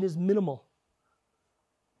utilization is minimal.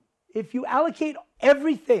 If you allocate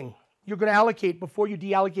everything you're going to allocate before you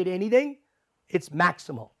deallocate anything, it's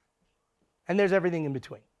maximal. And there's everything in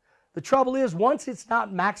between. The trouble is, once it's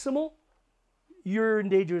not maximal, you're in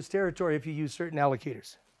dangerous territory if you use certain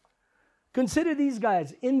allocators. Consider these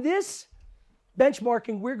guys. In this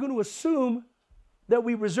benchmarking, we're going to assume that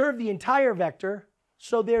we reserve the entire vector,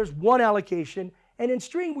 so there's one allocation. And in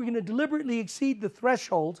string, we're going to deliberately exceed the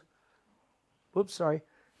threshold. Whoops, sorry.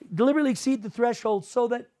 Deliberately exceed the threshold so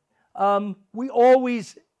that we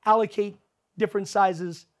always allocate different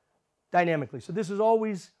sizes dynamically. So this is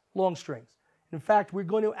always long strings. In fact, we're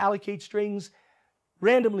going to allocate strings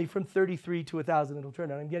randomly from 33 to 1,000. It'll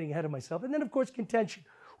turn out I'm getting ahead of myself. And then, of course, contention.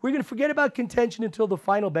 We're going to forget about contention until the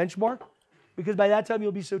final benchmark, because by that time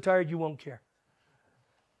you'll be so tired you won't care.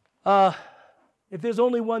 If there's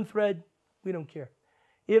only one thread, we don't care.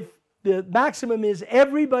 If the maximum is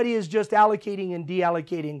everybody is just allocating and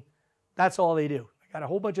deallocating, that's all they do. I got a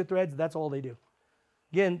whole bunch of threads, that's all they do.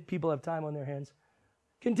 Again, people have time on their hands.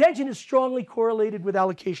 Contention is strongly correlated with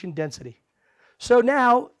allocation density. So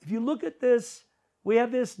now, if you look at this, we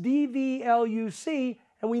have this DVLUC,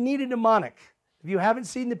 and we need a mnemonic. If you haven't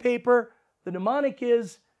seen the paper, the mnemonic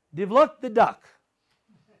is Divluck the duck.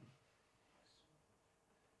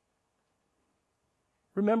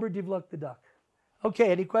 Remember Divluck the duck.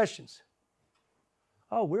 Okay, any questions?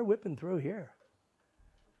 Oh, we're whipping through here.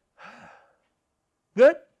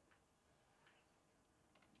 Good?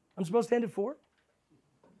 I'm supposed to end at 4?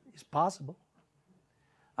 It's possible.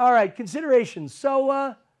 All right, considerations.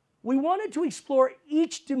 So we wanted to explore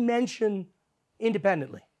each dimension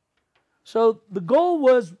independently. So the goal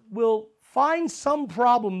was we'll find some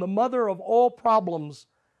problem, the mother of all problems,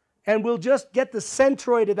 and we'll just get the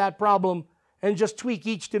centroid of that problem and just tweak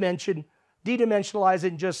each dimension, de-dimensionalize it,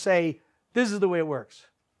 and just say, this is the way it works.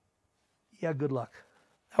 Yeah, good luck.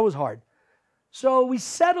 That was hard. So we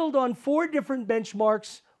settled on 4 different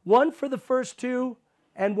benchmarks, one for the first 2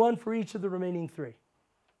 and one for each of the remaining 3.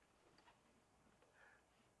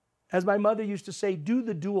 As my mother used to say, do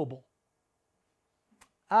the doable.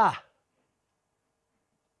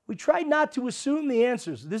 We tried not to assume the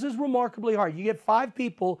answers. This is remarkably hard. You get 5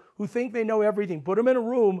 people who think they know everything, put them in a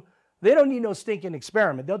room, they don't need no stinking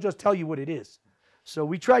experiment. They'll just tell you what it is. So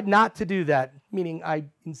we tried not to do that, meaning I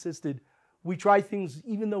insisted we try things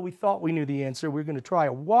even though we thought we knew the answer. We're going to try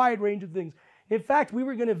a wide range of things. In fact, we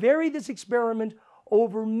were going to vary this experiment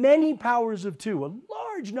over many powers of 2, a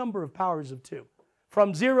large number of powers of 2,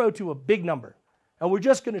 from 0 to a big number. And we're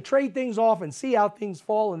just going to trade things off and see how things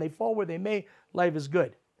fall, and they fall where they may. Life is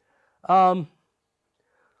good. We're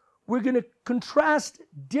going to contrast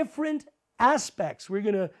different aspects. We're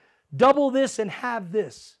going to double this and have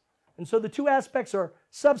this. And so the 2 aspects are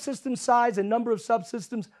subsystem size and number of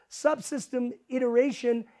subsystems, subsystem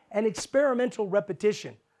iteration, and experimental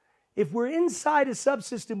repetition. If we're inside a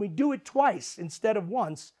subsystem, we do it twice instead of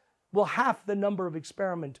once, we'll half the number of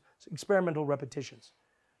experimental repetitions.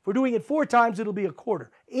 If we're doing it 4 times, it'll be a quarter.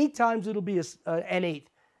 8 times, it'll be an eighth.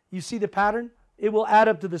 You see the pattern? It will add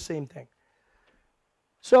up to the same thing.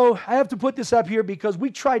 So I have to put this up here because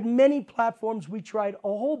we tried many platforms. We tried a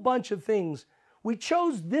whole bunch of things. We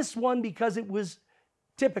chose this one because it was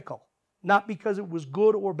typical, not because it was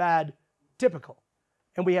good or bad, typical.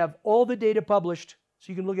 And we have all the data published,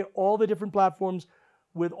 so you can look at all the different platforms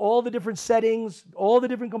with all the different settings, all the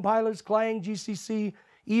different compilers, Clang, GCC,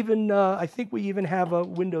 even, I think we even have a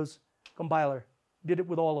Windows compiler. Did it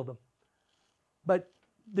with all of them. But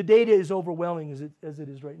the data is overwhelming as it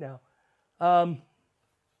is right now.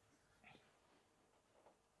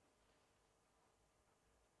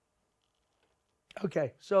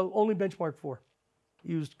 Okay, so only benchmark 4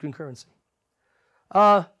 used concurrency.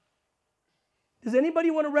 Does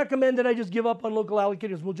anybody want to recommend that I just give up on local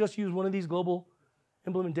allocators? We'll just use one of these global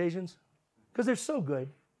implementations? Because they're so good.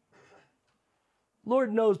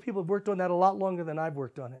 Lord knows people have worked on that a lot longer than I've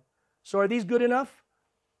worked on it. So are these good enough?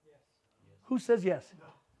 Yes. Who says yes? No.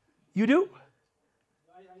 You do?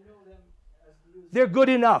 I know them as the user. They're good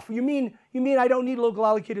enough. You mean I don't need local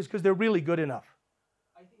allocators because they're really good enough?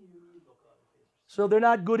 I think you need local allocators. So they're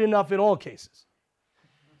not good enough in all cases.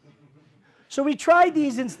 So we tried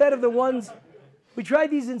these instead of the ones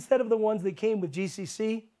that came with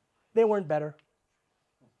GCC. They weren't better.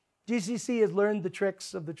 GCC has learned the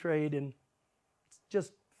tricks of the trade and it's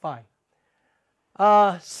just fine.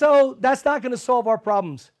 So that's not going to solve our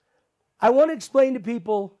problems. I want to explain to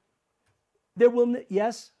people there will,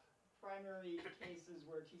 yes? Primary cases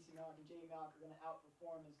where TCmalloc and JMalloc are going to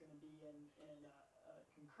outperform is going to be in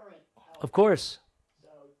concurrent allocation. Of course. So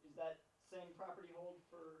is that same property hold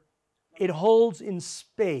for? It holds in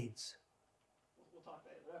spades. We'll talk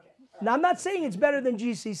about it. Okay. Now, I'm not saying it's better than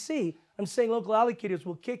GCC. I'm saying local allocators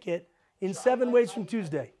will kick it in 7 ways from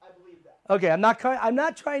Tuesday. I believe that. Okay, I'm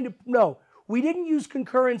not trying to, no. We didn't use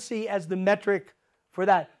concurrency as the metric for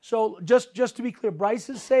that. So just to be clear, Bryce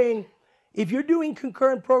is saying if you're doing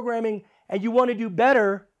concurrent programming and you want to do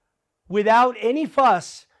better without any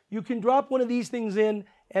fuss, you can drop one of these things in,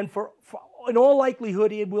 and for in all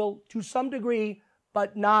likelihood, it will, to some degree,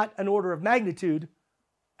 but not an order of magnitude,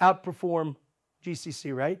 outperform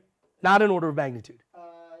GCC, right? Not an order of magnitude.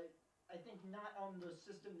 I think not on the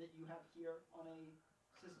system that you have here. On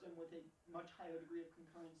a system with a much higher degree of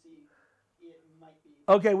concurrency, it might be.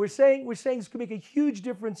 Okay, we're saying this could make a huge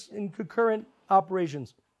difference in concurrent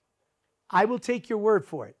operations. I will take your word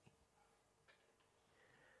for it.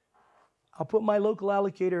 I'll put my local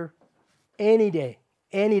allocator any day,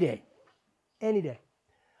 any day, any day.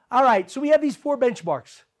 All right, so we have these 4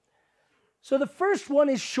 benchmarks. So the first one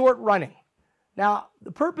is short running. Now,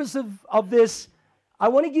 the purpose of this, I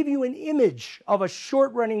want to give you an image of a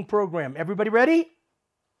short running program. Everybody ready?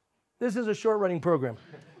 This is a short running program.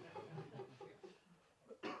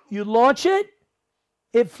 You launch it,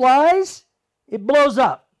 it flies, it blows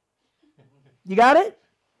up. You got it?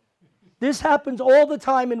 This happens all the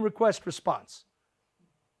time in request response.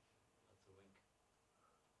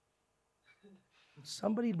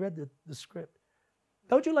 Somebody read the script.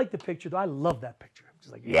 Don't you like the picture, though? I love that picture. I'm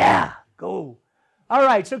just like, yeah, go. All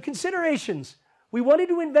right, so considerations. We wanted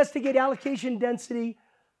to investigate allocation density,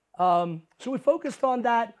 so we focused on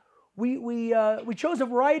that. We chose a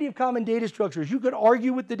variety of common data structures. You could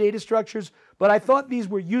argue with the data structures, but I thought these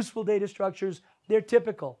were useful data structures. They're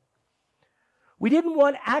typical. We didn't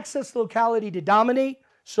want access locality to dominate,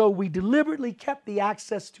 so we deliberately kept the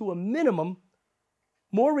access to a minimum.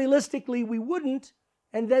 More realistically, we wouldn't,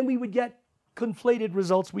 and then we would get conflated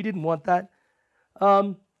results. We didn't want that.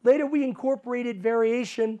 Later, we incorporated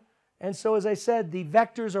variation, and so as I said, the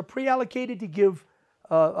vectors are pre-allocated to give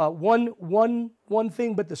one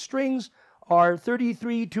thing, but the strings are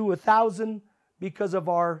 33 to 1,000 because of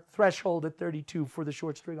our threshold at 32 for the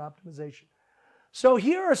short string optimization. So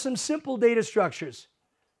here are some simple data structures.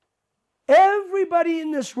 Everybody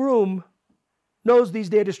in this room knows these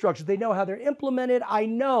data structures. They know how they're implemented. I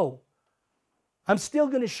know. I'm still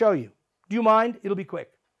going to show you. Do you mind? It'll be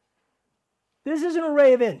quick. This is an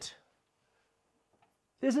array of int.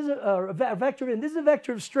 This is a vector of int. This is a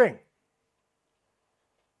vector of string.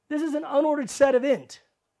 This is an unordered set of int.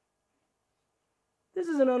 This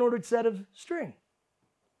is an unordered set of string.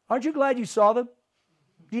 Aren't you glad you saw them?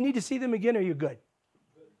 Do you need to see them again, or are you good?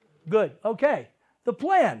 Good. Okay. The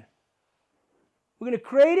plan. We're going to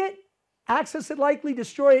create it, access it likely,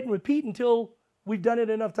 destroy it, and repeat until we've done it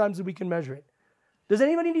enough times that we can measure it. Does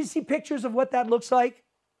anybody need to see pictures of what that looks like?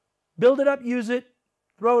 Build it up, use it,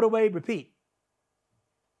 throw it away, repeat.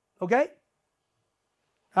 Okay?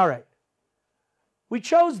 All right. We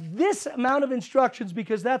chose this amount of instructions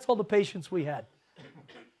because that's all the patience we had.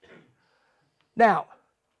 Now,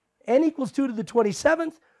 n equals 2 to the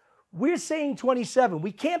 27th. We're saying 27.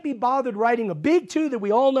 We can't be bothered writing a big 2 that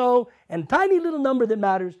we all know and a tiny little number that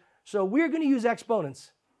matters, so we're going to use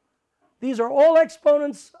exponents. These are all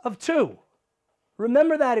exponents of 2.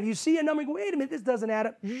 Remember that. If you see a number, you go, wait a minute, this doesn't add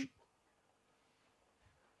up.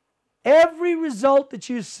 Every result that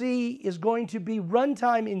you see is going to be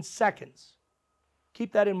runtime in seconds.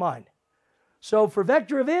 Keep that in mind. So for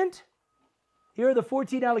vector of int, here are the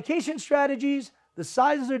 14 allocation strategies. The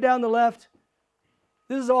sizes are down the left.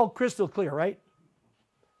 This is all crystal clear, right?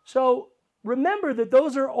 So remember that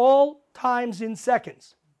those are all times in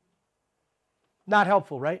seconds. Not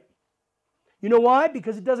helpful, right? You know why?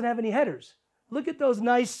 Because it doesn't have any headers. Look at those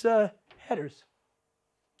nice headers.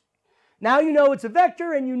 Now you know it's a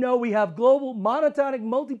vector, and you know we have global, monotonic,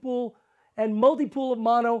 multipool, and multipool of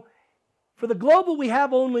mono. For the global, we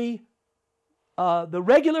have only the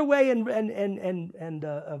regular way and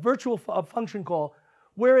a virtual function call,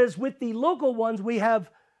 whereas with the local ones, we have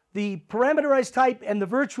the parameterized type and the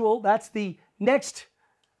virtual. That's the next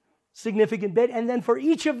significant bit. And then for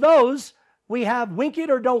each of those, we have wink it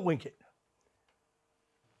or don't wink it.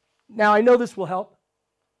 Now, I know this will help.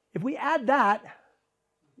 If we add that,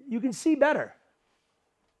 you can see better.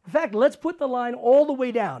 In fact, let's put the line all the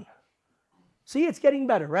way down. See, it's getting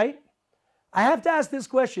better, right? I have to ask this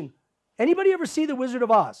question. Anybody ever see The Wizard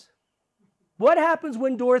of Oz? What happens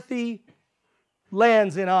when Dorothy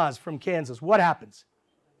lands in Oz from Kansas? What happens?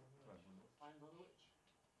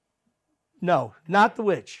 No, not the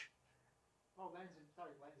witch. Oh, lands in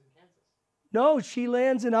Kansas. No, she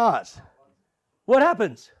lands in Oz. What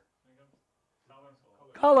happens?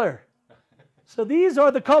 Color. So these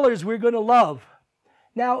are the colors we're going to love.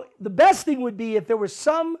 Now, the best thing would be if there was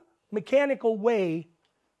some mechanical way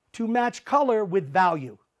to match color with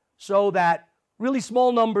value, so that really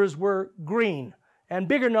small numbers were green and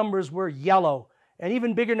bigger numbers were yellow and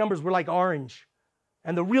even bigger numbers were like orange.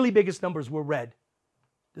 And the really biggest numbers were red.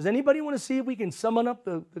 Does anybody want to see if we can summon up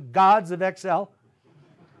the gods of Excel?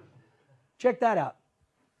 Check that out.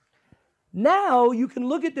 Now you can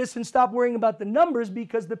look at this and stop worrying about the numbers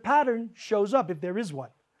because the pattern shows up if there is one.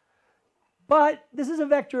 But this is a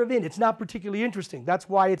vector of int. It's not particularly interesting. That's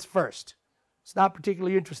why it's first. It's not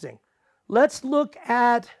particularly interesting. Let's look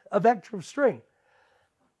at a vector of string.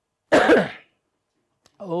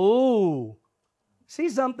 Oh, see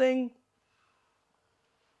something?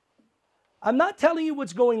 I'm not telling you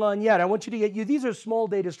what's going on yet. I want you to get these are small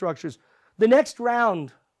data structures. The next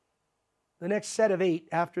round, the next set of 8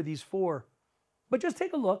 after these 4. But just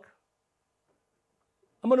take a look.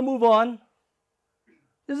 I'm going to move on.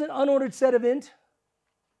 This is an unordered set of int.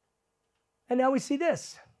 And now we see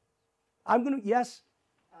this. I'm going to, yes?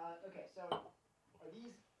 Okay, so are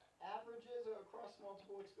these averages across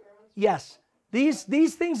multiple experiments? Yes.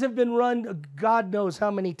 These things have been run God knows how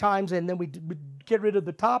many times, and then we get rid of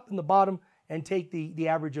the top and the bottom and take the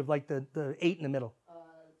average of like the 8 in the middle.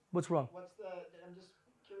 What's wrong? What's the? I'm just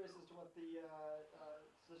curious as to what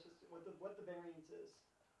the variance is.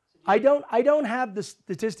 So I don't have the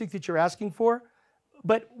statistic that you're asking for,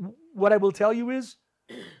 but what I will tell you is,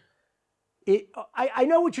 I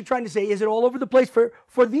know what you're trying to say. Is it all over the place?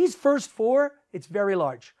 For these first 4, it's very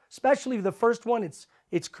large. Especially the first one,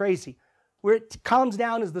 it's crazy. Where it calms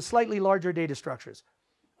down is the slightly larger data structures.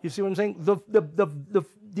 You see what I'm saying? The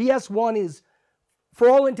DS1 is, for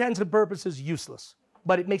all intents and purposes, useless,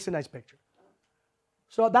 but it makes a nice picture.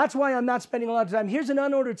 So that's why I'm not spending a lot of time. Here's an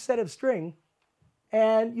unordered set of string,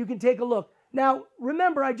 and you can take a look. Now,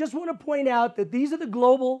 remember, I just want to point out that these are the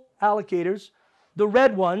global allocators, the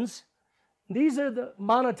red ones. These are the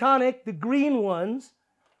monotonic, the green ones.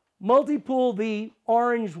 Multipool, the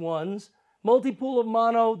orange ones. Multipool of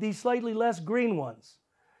mono, the slightly less green ones.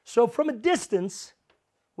 So from a distance,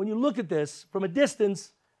 when you look at this, from a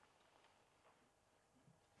distance,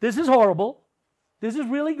 this is horrible, this is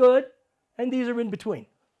really good, and these are in between.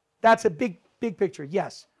 That's a big picture,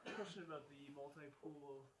 yes? Question about the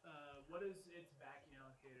multi-pool. What is its backing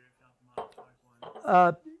allocator if not the monotonic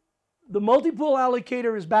one? The multipool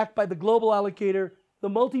allocator is backed by the global allocator. The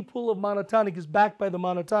multipool of monotonic is backed by the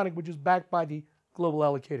monotonic, which is backed by the global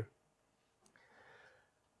allocator.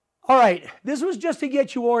 All right, this was just to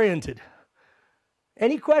get you oriented.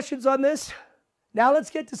 Any questions on this? Now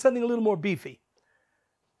let's get to something a little more beefy.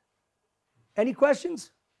 Any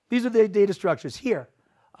questions? These are the data structures here.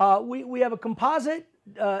 We have a composite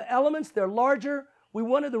elements. They're larger. We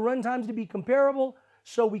wanted the runtimes to be comparable,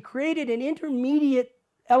 so we created an intermediate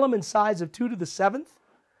element size of 2 to the 7th,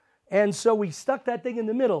 and so we stuck that thing in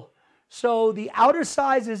the middle. So the outer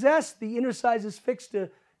size is S, the inner size is fixed to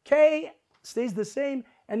K, stays the same,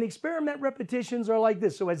 and the experiment repetitions are like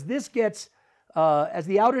this. So as this gets, as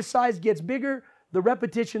the outer size gets bigger, the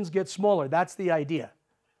repetitions get smaller. That's the idea.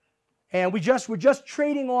 And we're just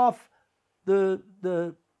trading off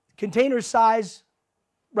the container size,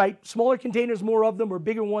 right? Smaller containers, more of them, or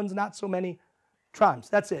bigger ones, not so many times.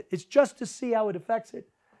 That's it. It's just to see how it affects it.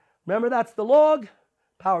 Remember, that's the log,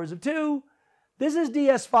 powers of 2. This is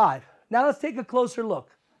DS5. Now let's take a closer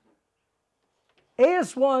look.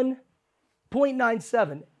 AS1,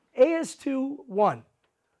 0.97. AS2, 1.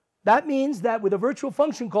 That means that with a virtual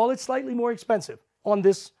function call, it's slightly more expensive on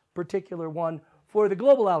this particular one for the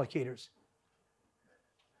global allocators.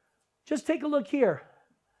 Just take a look here.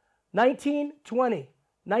 1920,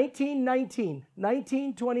 1919,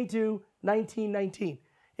 1922, 1919.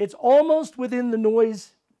 It's almost within the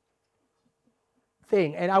noise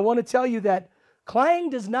thing. And I want to tell you that Clang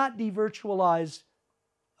does not devirtualize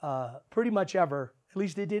pretty much ever. At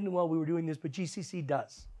least it didn't while we were doing this, but GCC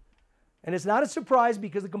does. And it's not a surprise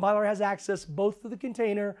because the compiler has access both to the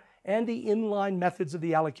container and the inline methods of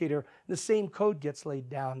the allocator. The same code gets laid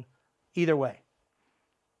down either way,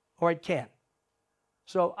 or it can.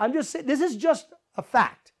 So I'm just saying, this is just a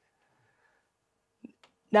fact.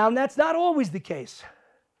 Now, that's not always the case.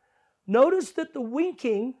 Notice that the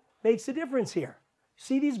winking makes a difference here.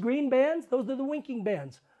 See these green bands? Those are the winking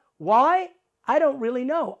bands. Why? I don't really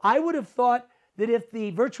know. I would have thought that if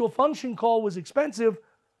the virtual function call was expensive,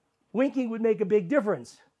 winking would make a big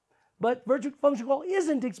difference. But virtual function call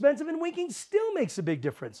isn't expensive, and winking still makes a big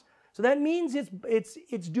difference. So that means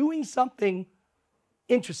it's doing something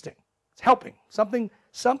interesting. It's helping.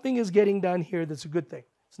 Something is getting done here that's a good thing.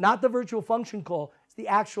 It's not the virtual function call. It's the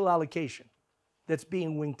actual allocation that's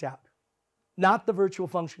being winked out, not the virtual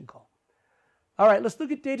function call. All right, let's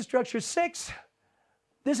look at data structure 6.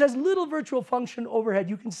 This has little virtual function overhead.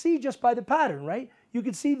 You can see just by the pattern, right? You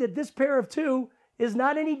can see that this pair of 2 is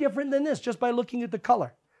not any different than this just by looking at the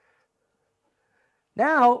color.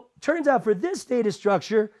 Now, turns out for this data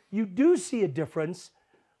structure, you do see a difference.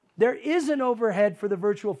 There is an overhead for the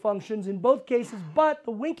virtual functions in both cases, but the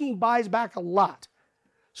winking buys back a lot.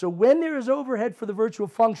 So when there is overhead for the virtual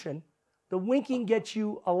function, the winking gets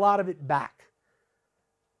you a lot of it back.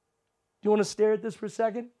 Do you want to stare at this for a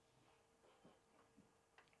second?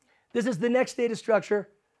 This is the next data structure.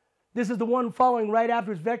 This is the one following right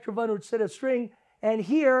after its vector of unordered set of string. And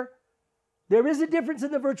here, there is a difference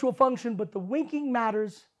in the virtual function, but the winking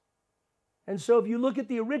matters. And so if you look at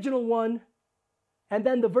the original one, and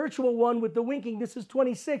then the virtual one with the winking, this is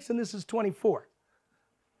 26 and this is 24.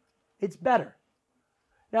 It's better.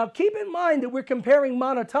 Now keep in mind that we're comparing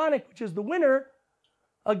monotonic, which is the winner,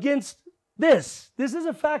 against this. This is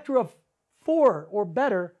a factor of 4 or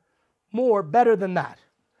better, better than that.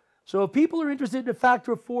 So if people are interested in a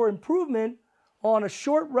factor of 4 improvement on a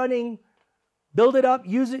short running, build it up,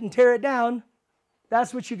 use it and tear it down,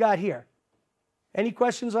 that's what you got here. Any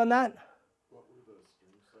questions on that? What were the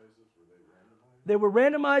string sizes? Were they randomized? They were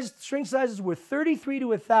randomized. String sizes were 33 to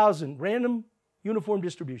 1,000, random uniform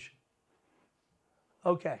distribution.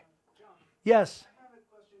 Okay. John, Yes. I have a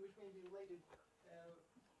question which may be related.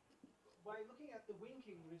 By looking at the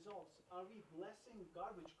winking results, are we blessing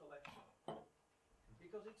garbage collection?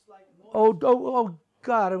 Because it's like Oh,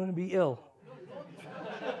 God, I'm going to be ill.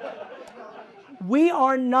 We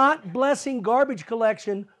are not blessing garbage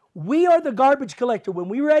collection. We are the garbage collector. When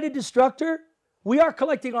we write a destructor, we are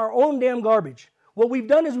collecting our own damn garbage. What we've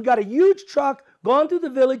done is we've got a huge truck, gone through the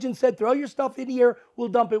village and said, throw your stuff in here, we'll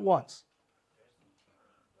dump it once.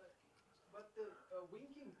 But the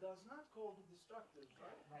winking does not call the destructors,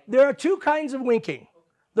 right? There are two kinds of winking.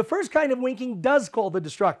 The first kind of winking does call the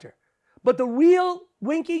destructor, but the real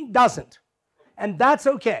winking doesn't. And that's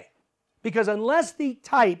okay, because unless the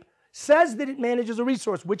type says that it manages a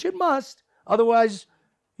resource, which it must, otherwise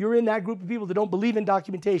you're in that group of people that don't believe in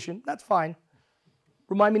documentation, that's fine.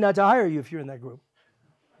 Remind me not to hire you if you're in that group.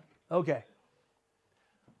 Okay.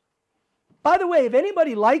 By the way, if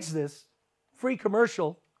anybody likes this, free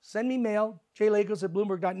commercial, send me mail,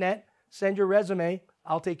 jlakos@bloomberg.net, send your resume,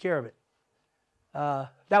 I'll take care of it.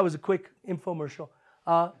 That was a quick infomercial.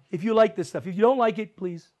 If you like this stuff. If you don't like it,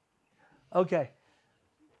 please. Okay.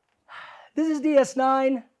 This is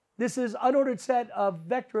DS9. This is unordered set of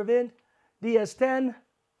vector of int, DS10.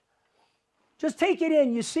 Just take it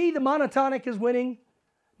in. You see the monotonic is winning.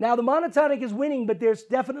 Now the monotonic is winning, but there's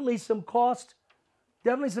definitely some cost,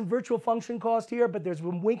 definitely some virtual function cost here, but there's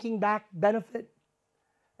some winking back benefit.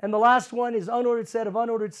 And the last one is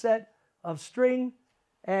unordered set of string.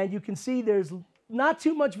 And you can see there's not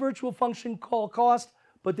too much virtual function call cost,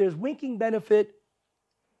 but there's winking benefit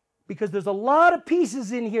because there's a lot of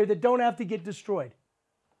pieces in here that don't have to get destroyed.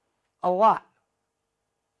 A lot.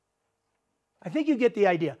 I think you get the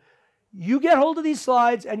idea. You get hold of these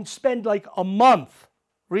slides and spend like a month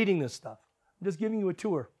reading this stuff. I'm just giving you a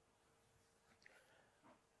tour.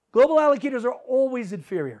 Global allocators are always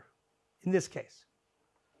inferior in this case.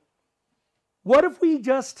 What if we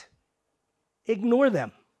just ignore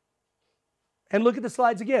them and look at the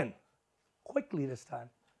slides again? Quickly this time.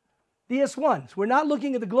 DS1. So we're not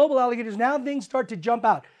looking at the global allocators. Now things start to jump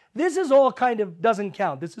out. This is all kind of doesn't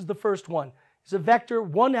count. This is the first one. It's a vector,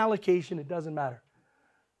 one allocation. It doesn't matter.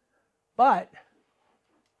 But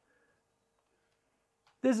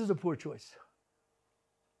this is a poor choice.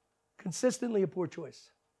 Consistently a poor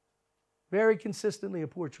choice. Very consistently a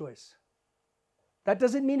poor choice. That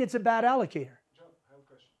doesn't mean it's a bad allocator. John, I have a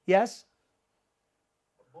question. Yes?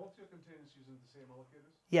 Both your containers using the same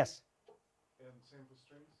allocators Yes. and same for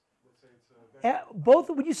strings? Let's say it's a vector. Both.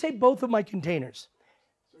 When you say both of my containers,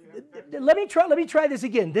 So you have vector. let me try this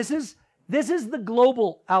again. This is the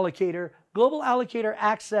global allocator. Global allocator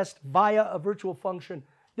accessed via a virtual function.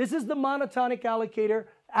 This is the monotonic allocator,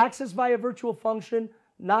 accessed via virtual function,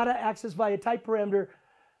 not accessed via type parameter.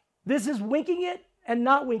 This is winking it and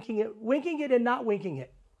not winking it and not winking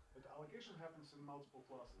it. But allocation happens in multiple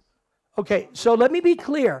classes. Okay, so let me be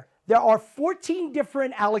clear. There are 14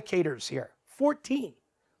 different allocators here. 14.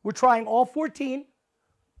 We're trying all 14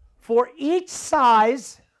 for each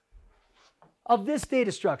size of this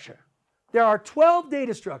data structure. There are 12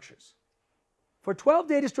 data structures. For 12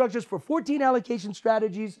 data structures, for 14 allocation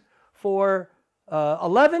strategies, for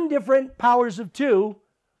 11 different powers of 2,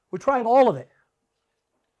 we're trying all of it.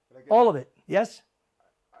 But I guess All of it. Yes?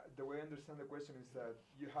 the way I understand the question is that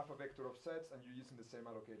you have a vector of sets and you're using the same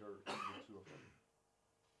allocator in the two of them.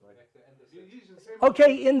 Right? You're using the same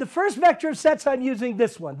Okay, in the first vector of sets, I'm using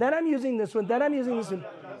this one. Then I'm using this one. Then I'm using this one.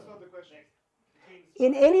 That's not the question.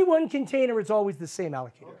 In any one container, it's always the same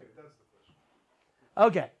allocator. Okay, that's the question.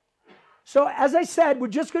 Okay. So as I said, we're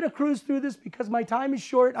just going to cruise through this because my time is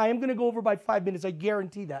short. I am going to go over by 5 minutes. I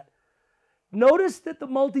guarantee that. Notice that the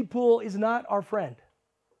multi-pool is not our friend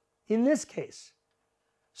in this case.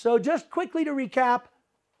 So just quickly to recap,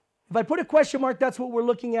 if I put a question mark, that's what we're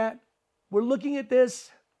looking at. We're looking at this.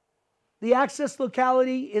 The access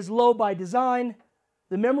locality is low by design.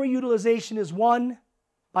 The memory utilization is 1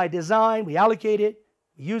 by design. We allocate it,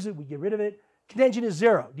 we use it, we get rid of it. Contention is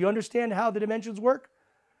 0. Do you understand how the dimensions work?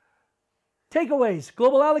 Takeaways.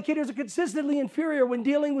 Global allocators are consistently inferior when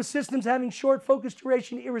dealing with systems having short focus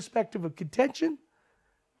duration irrespective of contention.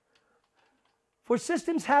 For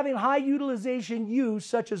systems having high utilization use,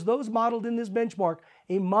 such as those modeled in this benchmark,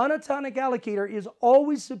 a monotonic allocator is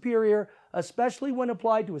always superior, especially when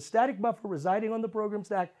applied to a static buffer residing on the program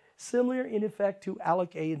stack, similar in effect to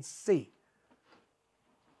alloc A and C.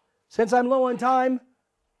 Since I'm low on time,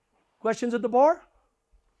 questions at the bar?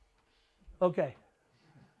 Okay.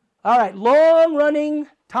 All right, long-running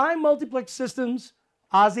time multiplex systems,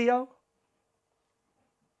 ASIO.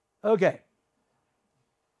 Okay.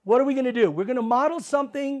 What are we going to do? We're going to model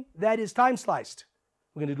something that is time sliced.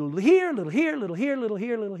 We're going to do a little here, little here, little here, little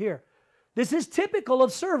here, little here. This is typical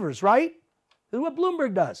of servers, right? This is what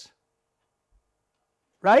Bloomberg does.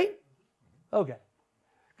 Right? Okay.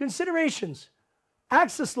 Considerations.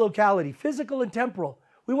 Access locality, physical and temporal.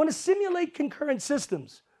 We want to simulate concurrent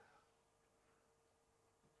systems.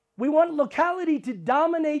 We want locality to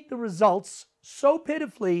dominate the results so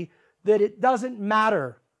pitifully that it doesn't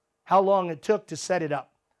matter how long it took to set it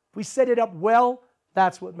up. If we set it up well,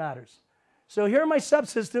 that's what matters. So here are my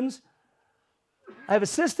subsystems. I have a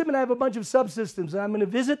system and I have a bunch of subsystems, and I'm going to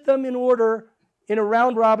visit them in order in a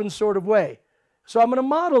round-robin sort of way. So I'm going to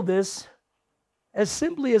model this as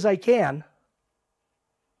simply as I can.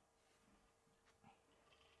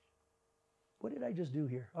 What did I just do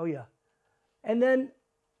here? Oh, yeah. And then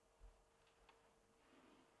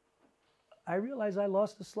I realize I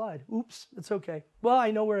lost the slide. Oops, it's okay. Well,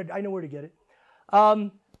 I know where to get it.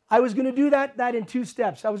 I was going to do that in 2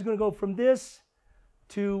 steps. I was going to go from this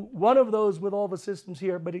to one of those with all the systems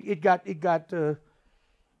here, but it got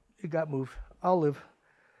moved. I'll live.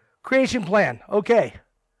 Creation plan. Okay.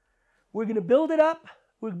 We're going to build it up.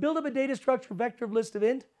 We'll build up a data structure vector of list of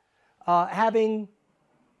int, having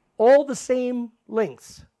all the same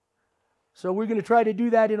lengths. So we're going to try to do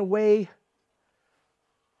that in a way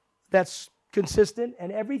that's consistent,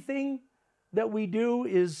 and everything that we do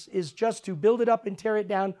is just to build it up and tear it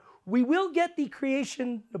down. We will get the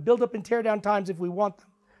creation, build up and tear down times if we want them.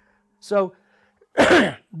 So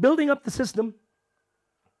building up the system,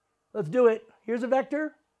 let's do it. Here's a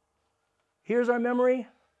vector. Here's our memory.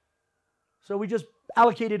 So we just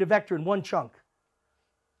allocated a vector in one chunk.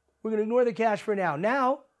 We're going to ignore the cache for now.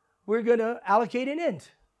 Now we're going to allocate an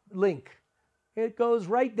int link. It goes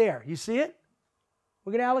right there. You see it?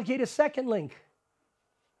 We're going to allocate a second link,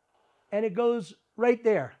 and it goes right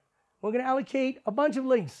there. We're going to allocate a bunch of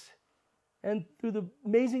links, and through the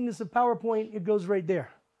amazingness of PowerPoint, it goes right there.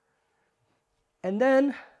 And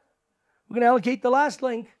then we're going to allocate the last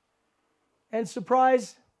link, and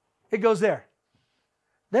surprise, it goes there.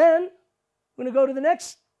 Then we're going to go to the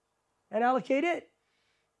next and allocate it,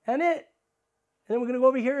 and then we're going to go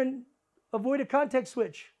over here and avoid a context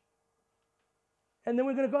switch. And then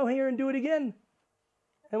we're going to go here and do it again.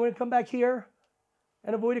 And we're going to come back here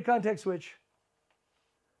and avoid a context switch.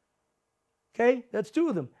 Okay, that's 2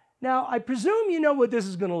 of them. Now, I presume you know what this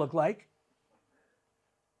is going to look like.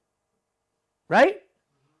 Right?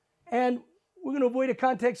 And we're going to avoid a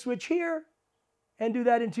context switch here and do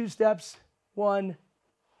that in 2 steps. 1,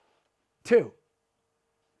 2.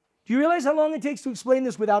 Do you realize how long it takes to explain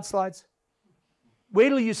this without slides? Wait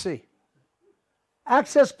till you see.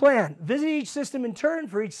 Access plan. Visit each system in turn.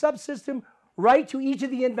 For each subsystem, write to each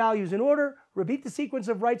of the int values in order. Repeat the sequence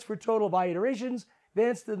of writes for a total of I iterations.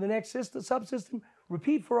 Advance to the next subsystem.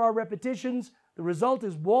 Repeat for our repetitions. The result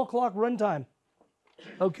is wall clock runtime.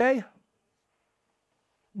 Okay?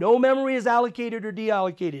 No memory is allocated or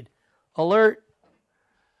deallocated. Alert.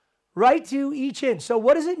 Write to each int. So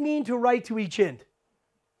what does it mean to write to each int?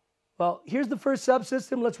 Well, here's the first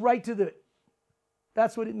subsystem. Let's write to the...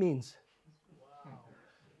 That's what it means.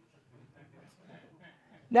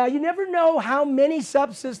 Now, you never know how many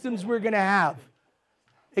subsystems we're going to have.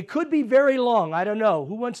 It could be very long. I don't know.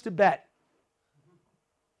 Who wants to bet?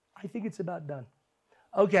 I think it's about done.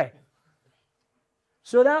 Okay.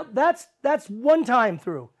 So now that's one time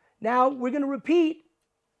through. Now we're going to repeat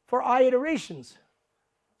for I iterations.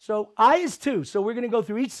 So I is 2. So we're going to go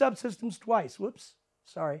through each subsystems twice. Whoops.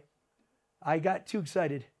 Sorry. I got too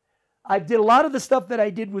excited. I did a lot of the stuff that I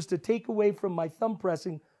did was to take away from my thumb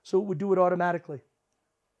pressing so it would do it automatically.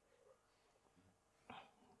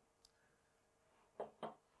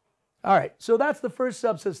 All right, so that's the first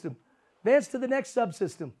subsystem. Advance to the next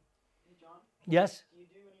subsystem. Hey, John, Yes? do you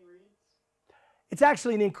do any reads? It's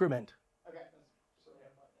actually an increment. Okay, that's so yeah,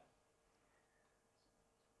 about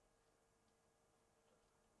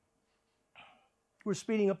that. We're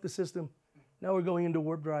speeding up the system. Now we're going into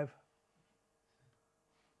warp drive.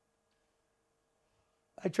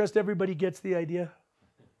 I trust everybody gets the idea.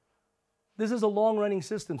 This is a long-running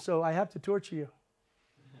system, so I have to torture you.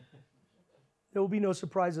 There will be no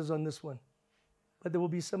surprises on this one, but there will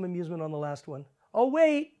be some amusement on the last one. Oh,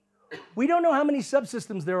 wait. We don't know how many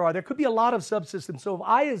subsystems there are. There could be a lot of subsystems. So if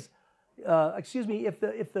I is,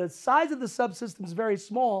 if the size of the subsystem is very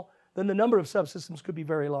small, then the number of subsystems could be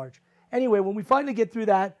very large. Anyway, when we finally get through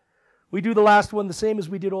that, we do the last one the same as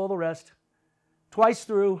we did all the rest, twice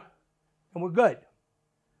through, and we're good.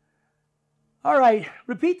 All right,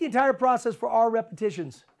 repeat the entire process for R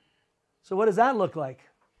repetitions. So what does that look like?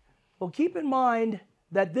 Well, keep in mind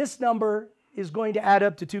that this number is going to add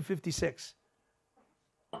up to 256.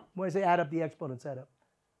 When I say add up, the exponents add up.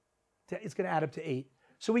 It's going to add up to 8.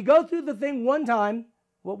 So we go through the thing one time,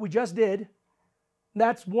 what we just did.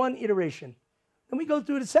 That's one iteration. Then we go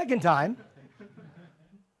through it a second time.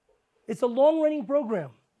 It's a long-running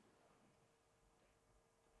program.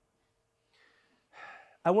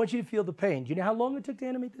 I want you to feel the pain. Do you know how long it took to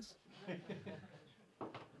animate this?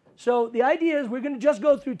 So the idea is we're going to just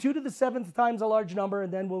go through 2 to the 7th times a large number,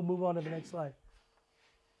 and then we'll move on to the next slide.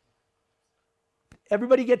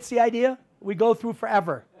 Everybody gets the idea? We go through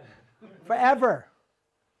forever. Forever.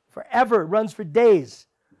 Forever. It runs for days.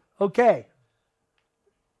 Okay.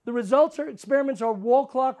 The results or experiments are wall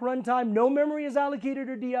clock runtime. No memory is allocated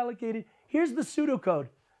or deallocated. Here's the pseudocode.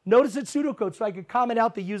 Notice it's pseudocode, so I could comment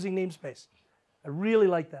out the using namespace. I really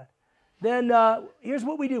like that. Then here's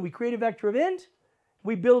what we do. We create a vector of int.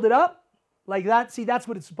 We build it up like that. See, that's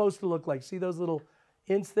what it's supposed to look like. See those little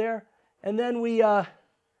ints there? And then we, the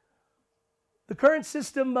current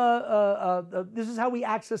system, this is how we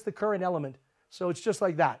access the current element. So it's just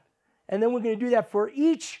like that. And then we're going to do that for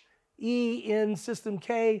each E in system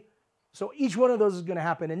K. So each one of those is going to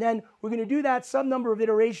happen. And then we're going to do that some number of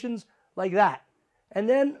iterations like that. And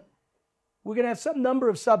then we're going to have some number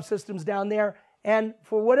of subsystems down there. And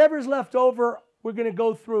for whatever's left over, we're going to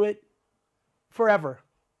go through it forever.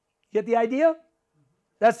 Get the idea?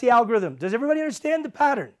 That's the algorithm. Does everybody understand the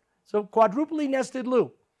pattern? So quadruply nested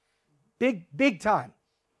loop. Big time.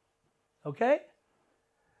 Okay?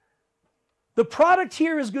 The product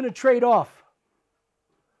here is going to trade off.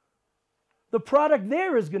 The product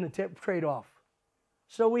there is going to trade off.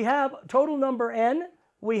 So we have total number n.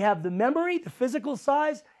 We have the memory, the physical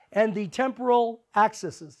size, and the temporal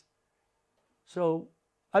axes. So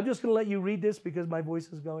I'm just going to let you read this because my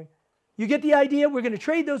voice is going. You get the idea? We're going to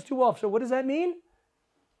trade those two off. So what does that mean?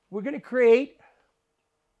 We're going to create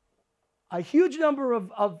a huge number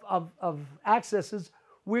of accesses.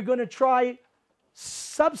 We're going to try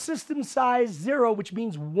subsystem size 0, which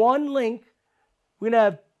means one link. We're going to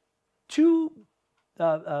have 2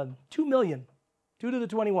 million, 2 to the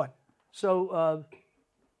 21. So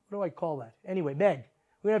what do I call that? Anyway, meg.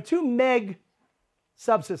 We're going to have 2 meg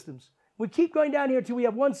subsystems. We keep going down here until we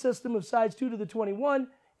have one system of size 2 to the 21,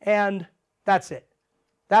 and that's it.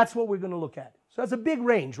 That's what we're going to look at. So that's a big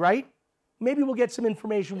range, right? Maybe we'll get some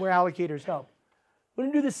information where allocators help. We're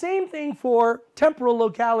going to do the same thing for temporal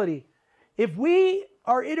locality. If we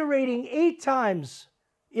are iterating 8 times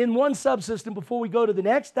in one subsystem before we go to the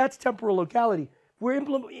next, that's temporal locality. If we're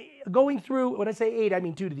going through, when I say 8, I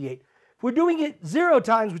mean 2 to the 8. If we're doing it 0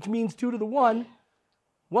 times, which means 2 to the 1,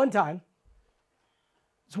 one time,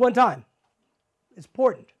 it's one time. It's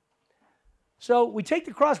important. So we take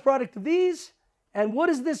the cross product of these, and what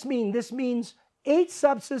does this mean? This means 8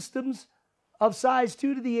 subsystems of size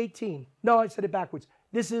 2 to the 18. No, I said it backwards.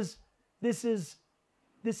 This is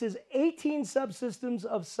 18 subsystems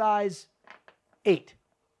of size 8.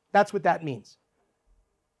 That's what that means.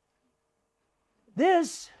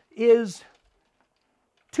 This is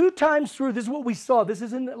 2 times through. This is what we saw. This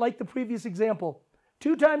isn't like the previous example.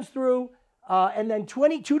 2 times through, and then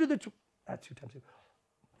 22 to the... Not 2 times through.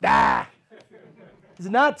 Ah! It's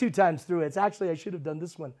not 2 times through. It's actually, I should have done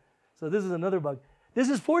this one. So this is another bug. This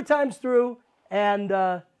is 4 times through, and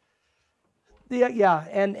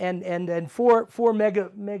four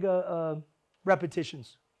mega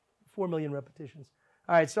repetitions, 4 million repetitions.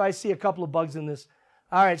 All right, so I see a couple of bugs in this.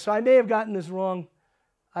 All right, so I may have gotten this wrong.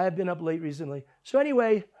 I have been up late recently. So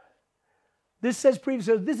anyway, this says previous.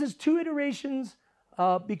 So this is 2 iterations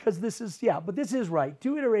because this is, yeah, but this is right.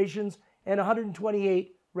 2 iterations and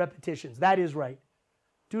 128 repetitions. That is right.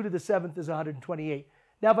 2 to the 7th is 128.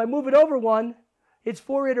 Now, if I move it over 1, it's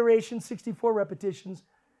 4 iterations, 64 repetitions.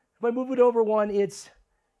 If I move it over one, it's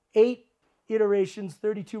 8 iterations,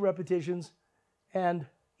 32 repetitions. And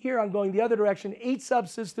here I'm going the other direction, 8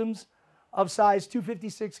 subsystems of size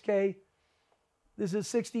 256K. This is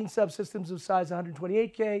 16 subsystems of size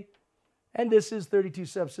 128K. And this is 32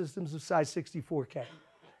 subsystems of size 64K.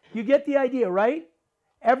 You get the idea, right?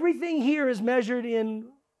 Everything here is measured in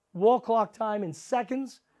wall clock time in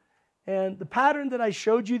seconds. And the pattern that I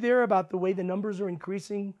showed you there about the way the numbers are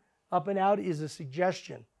increasing up and out is a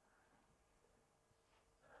suggestion.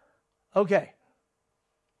 Okay.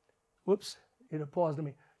 Whoops, it paused on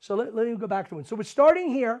me. So let me go back to it. So we're starting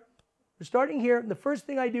here. We're starting here. And the first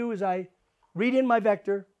thing I do is I read in my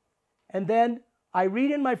vector. And then I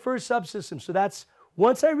read in my first subsystem. So that's,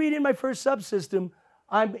 once I read in my first subsystem,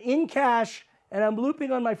 I'm in cache and I'm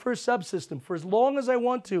looping on my first subsystem for as long as I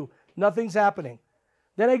want to. Nothing's happening.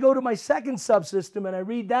 Then I go to my second subsystem and I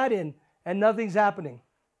read that in and nothing's happening.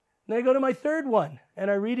 Then I go to my third one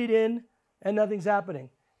and I read it in and nothing's happening.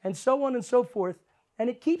 And so on and so forth. And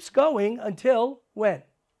it keeps going until when?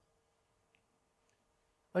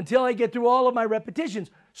 Until I get through all of my repetitions.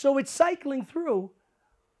 So it's cycling through,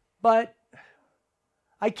 but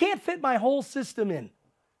I can't fit my whole system in.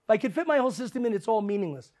 If I could fit my whole system in, it's all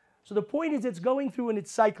meaningless. So the point is it's going through and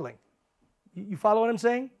it's cycling. You follow what I'm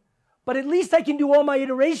saying? But at least I can do all my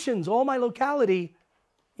iterations, all my locality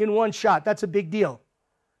in one shot. That's a big deal.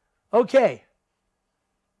 Okay.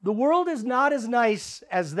 The world is not as nice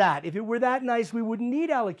as that. If it were that nice, we wouldn't need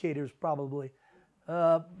allocators probably.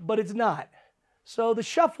 But it's not. So the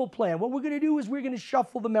shuffle plan, what we're going to do is we're going to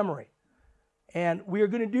shuffle the memory. And we are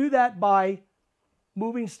going to do that by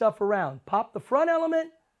moving stuff around. Pop the front element,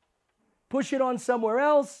 push it on somewhere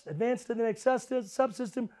else, advance to the next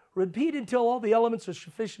subsystem, repeat until all the elements are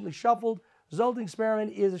sufficiently shuffled. Resulting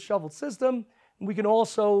experiment is a shuffled system. And we can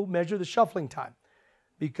also measure the shuffling time.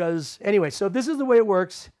 Because, anyway, so this is the way it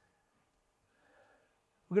works.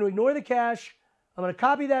 We're going to ignore the cache. I'm going to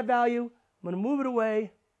copy that value. I'm going to move it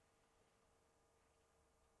away.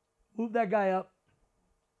 Move that guy up.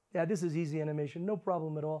 Yeah, this is easy animation. No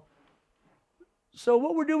problem at all. So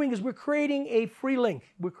what we're doing is we're creating a free link.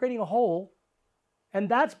 We're creating a hole. And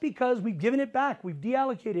that's because we've given it back. We've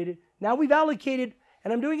deallocated it. Now we've allocated.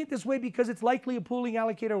 And I'm doing it this way because it's likely a pooling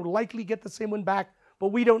allocator will likely get the same one back. But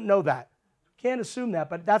we don't know that. Can't assume that,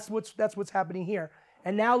 but that's what's happening here.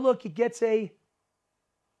 And now look, it gets a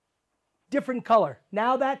different color.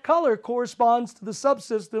 Now that color corresponds to the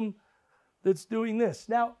subsystem that's doing this.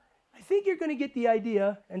 Now, I think you're going to get the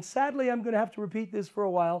idea, and sadly I'm going to have to repeat this for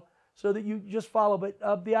a while so that you just follow,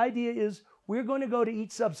 but the idea is we're going to go to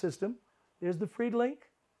each subsystem. There's the freed link.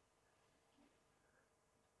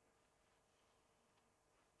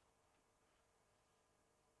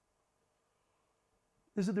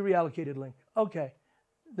 This is the reallocated link. Okay.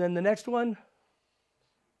 Then the next one.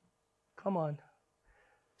 Come on.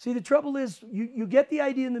 See, the trouble is you get the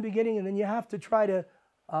idea in the beginning and then you have to try to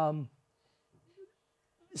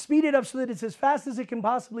speed it up so that it's as fast as it can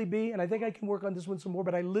possibly be. And I think I can work on this one some more,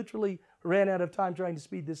 but I literally ran out of time trying to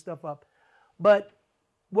speed this stuff up. But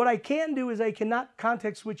what I can do is I cannot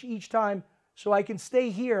context switch each time, so I can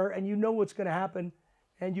stay here and you know what's going to happen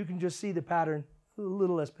and you can just see the pattern a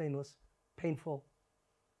little less painful.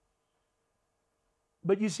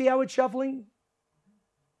 But you see how it's shuffling?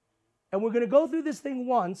 And we're going to go through this thing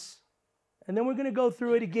once, and then we're going to go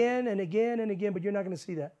through it again and again and again, but you're not going to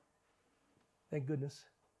see that. Thank goodness.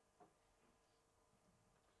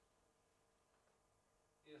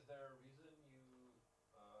 Is there a reason you didn't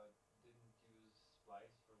use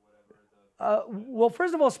splice or whatever? Well,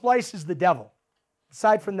 first of all, splice is the devil.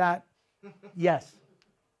 Aside from that, yes.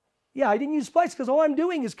 Yeah, I didn't use splice because all I'm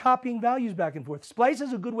doing is copying values back and forth. Splice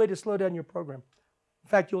is a good way to slow down your program. In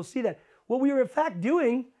fact, you'll see that. What we are in fact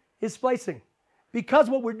doing is splicing. Because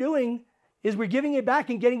what we're doing is we're giving it back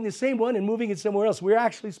and getting the same one and moving it somewhere else. We're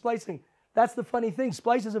actually splicing. That's the funny thing.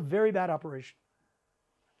 Splice is a very bad operation.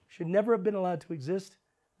 Should never have been allowed to exist.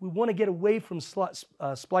 We want to get away from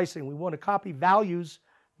splicing. We want to copy values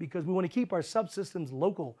because we want to keep our subsystems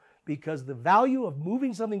local. Because the value of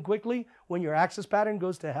moving something quickly when your access pattern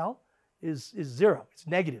goes to hell is zero. It's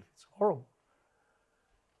negative. It's horrible.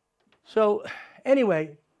 So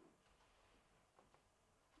anyway,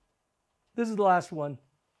 this is the last one.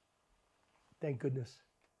 Thank goodness.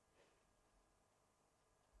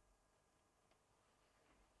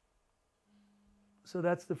 So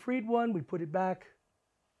that's the freed one. We put it back.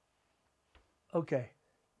 Okay.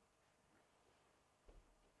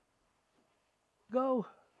 Go.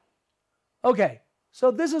 Okay.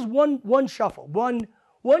 So this is one shuffle.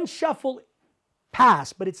 One shuffle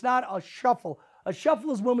pass, but it's not a shuffle. A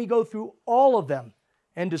shuffle is when we go through all of them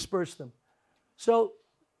and disperse them. So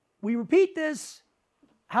we repeat this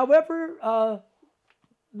however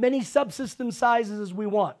many subsystem sizes as we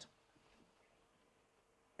want.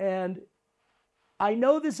 And I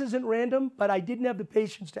know this isn't random, but I didn't have the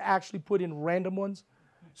patience to actually put in random ones.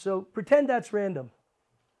 So pretend that's random.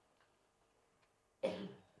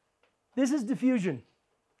 This is diffusion.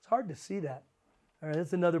 It's hard to see that. All right,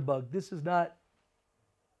 that's another bug. This is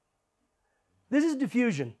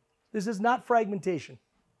diffusion. This is not fragmentation.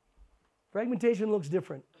 Fragmentation looks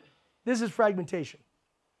different. This is fragmentation.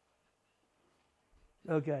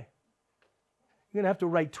 Okay. You're going to have to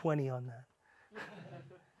write 20 on that.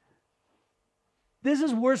 This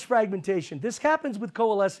is worse fragmentation. This happens with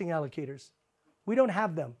coalescing allocators. We don't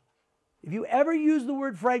have them. If you ever use the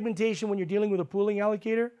word fragmentation when you're dealing with a pooling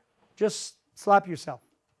allocator, just slap yourself.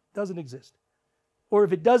 It doesn't exist. Or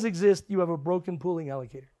if it does exist, you have a broken pooling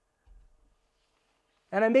allocator.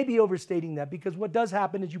 And I may be overstating that because what does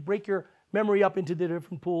happen is you break your memory up into the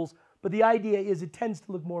different pools, but the idea is it tends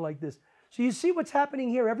to look more like this. So you see what's happening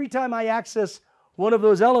here. Every time I access one of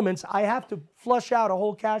those elements, I have to flush out a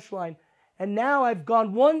whole cache line. And now I've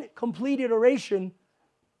gone one complete iteration,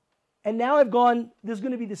 and now there's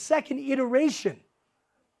going to be the second iteration.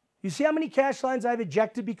 You see how many cache lines I've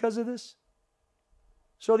ejected because of this?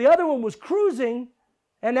 So the other one was cruising,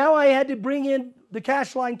 and now I had to bring in the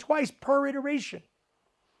cache line twice per iteration.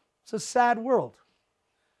 It's a sad world.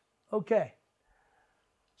 Okay.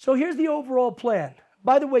 So here's the overall plan.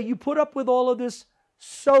 By the way, you put up with all of this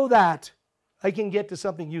so that I can get to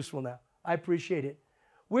something useful now. I appreciate it.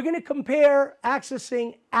 We're going to compare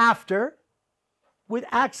accessing after with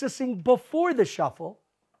accessing before the shuffle,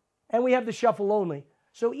 and we have the shuffle only.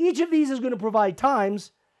 So each of these is going to provide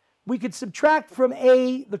times. We could subtract from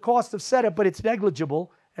A the cost of setup, but it's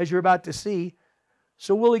negligible, as you're about to see.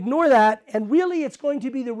 So we'll ignore that, and really it's going to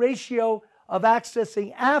be the ratio of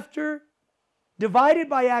accessing after divided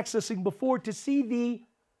by accessing before to see the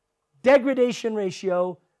degradation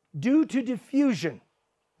ratio due to diffusion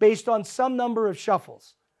based on some number of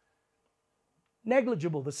shuffles.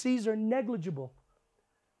 Negligible. The C's are negligible.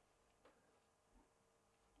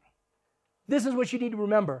 This is what you need to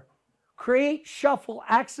remember. Create, shuffle,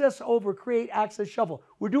 access over create, access, shuffle.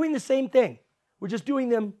 We're doing the same thing. We're just doing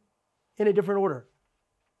them in a different order.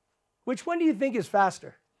 Which one do you think is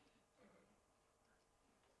faster?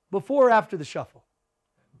 Before or after the shuffle?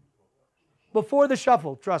 Before the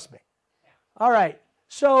shuffle, trust me. All right.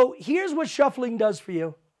 So here's what shuffling does for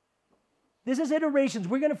you. This is iterations.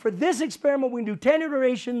 We're going to, for this experiment, we can do 10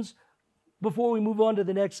 iterations before we move on to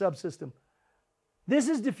the next subsystem. This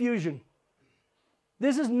is diffusion.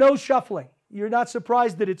 This is no shuffling. You're not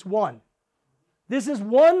surprised that it's one. This is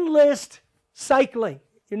one list cycling.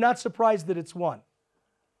 You're not surprised that it's one.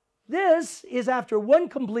 This is after one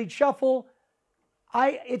complete shuffle.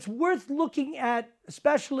 It's worth looking at,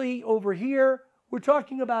 especially over here. We're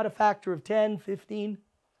talking about a factor of 10, 15.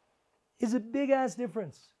 Is a big-ass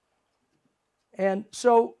difference. And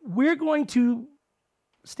so we're going to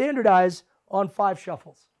standardize on 5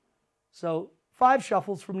 shuffles. So 5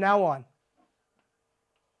 shuffles from now on.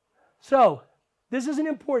 So this is an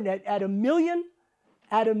important, at a million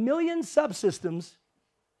subsystems,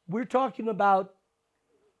 we're talking about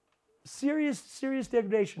serious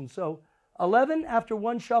degradation. So 11 after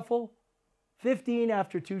 1 shuffle, 15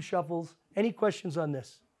 after 2 shuffles. Any questions on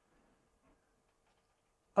this?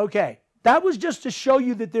 Okay, that was just to show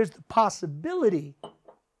you that there's the possibility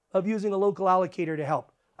of using a local allocator to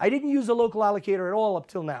help. I didn't use a local allocator at all up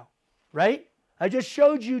till now, right? I just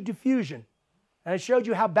showed you diffusion, and I showed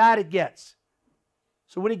you how bad it gets.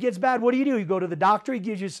 So when it gets bad, what do? You go to the doctor, he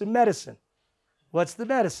gives you some medicine. What's the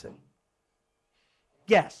medicine?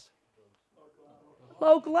 Guess.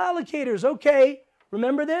 Local allocators, okay.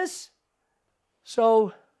 Remember this?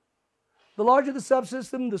 So the larger the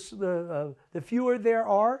subsystem, the fewer there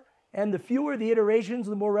are, and the fewer the iterations,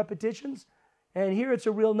 the more repetitions. And here it's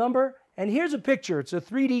a real number. And here's a picture. It's a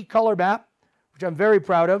 3D color map, which I'm very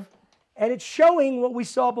proud of. And it's showing what we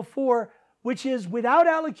saw before, which is without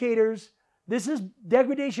allocators, this is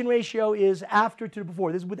degradation ratio is after to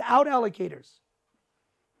before. This is without allocators.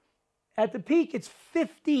 At the peak, it's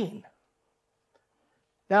 15.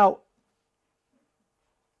 Now,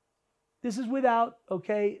 this is without,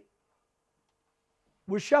 okay.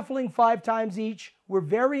 We're shuffling 5 times each. We're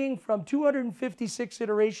varying from 256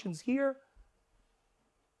 iterations here.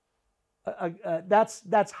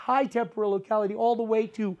 That's high temporal locality all the way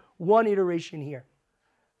to 1 iteration here.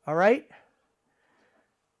 All right?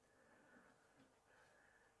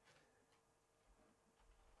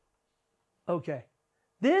 Okay.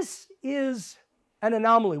 This is an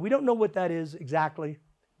anomaly. We don't know what that is exactly,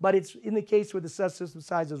 but it's in the case where the subsystem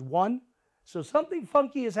size is 1. So something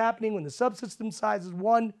funky is happening when the subsystem size is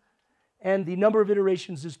 1 and the number of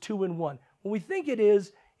iterations is 2 and 1. What we think it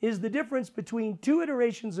is the difference between 2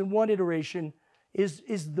 iterations and 1 iteration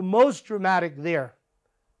is the most dramatic there.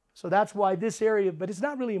 So that's why this area, but it's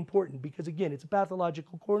not really important because, again, it's a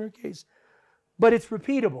pathological corner case, but it's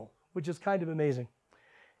repeatable, which is kind of amazing.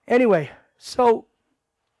 Anyway, so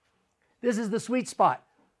this is the sweet spot.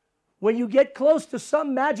 When you get close to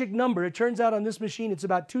some magic number, it turns out on this machine it's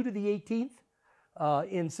about 2 to the 18th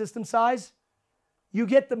in system size, you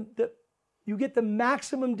get the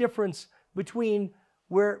maximum difference between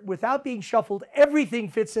where, without being shuffled, everything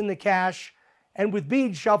fits in the cache, and with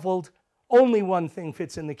being shuffled, only one thing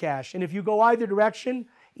fits in the cache. And if you go either direction,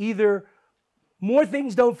 either more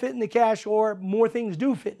things don't fit in the cache or more things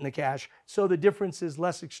do fit in the cache, so the difference is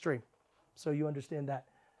less extreme. So you understand that.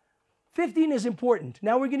 15 is important.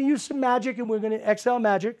 Now we're going to use some magic, and we're going to Excel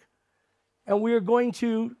magic, and we're going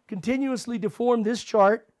to continuously deform this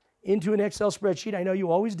chart into an Excel spreadsheet. I know you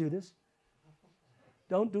always do this.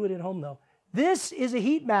 Don't do it at home, though. This is a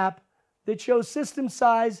heat map that shows system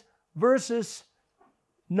size versus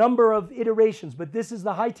number of iterations, but this is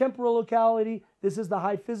the high temporal locality, this is the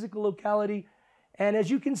high physical locality, and as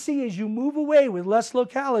you can see, as you move away with less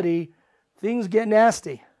locality, things get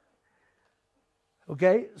nasty.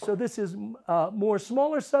 Okay, so this is more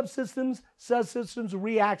smaller subsystems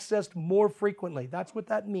re-accessed more frequently. That's what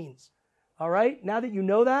that means. All right, now that you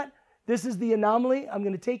know that, this is the anomaly. I'm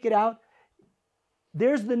going to take it out.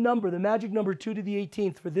 There's the number, the magic number 2 to the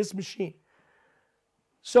 18th for this machine.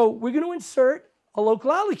 So we're going to insert a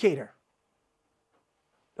local allocator.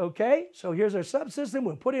 Okay, so here's our subsystem.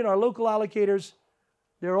 We'll put in our local allocators.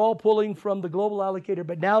 They're all pulling from the global allocator,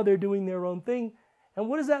 but now they're doing their own thing. And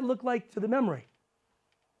what does that look like to the memory?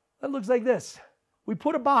 That looks like this. We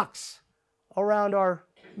put a box around our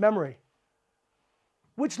memory.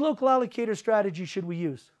 Which local allocator strategy should we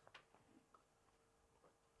use?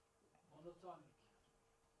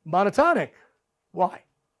 Monotonic. Why?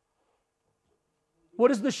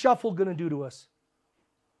 What is the shuffle going to do to us?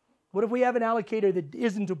 What if we have an allocator that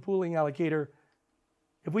isn't a pooling allocator?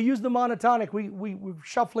 If we use the monotonic, we're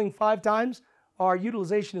shuffling 5 times, our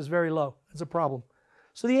utilization is very low. That's a problem.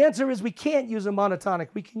 So the answer is we can't use a monotonic.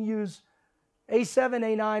 We can use A7,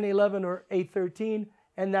 A9, A11, or A13,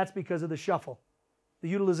 and that's because of the shuffle. The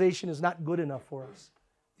utilization is not good enough for us.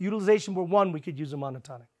 The utilization were 1, we could use a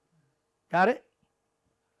monotonic. Got it?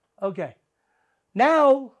 Okay.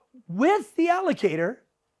 Now, with the allocator,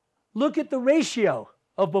 look at the ratio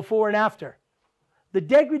of before and after. The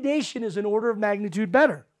degradation is an order of magnitude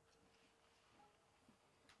better.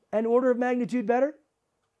 An order of magnitude better?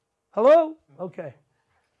 Hello? Okay.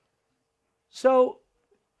 So,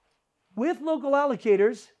 with local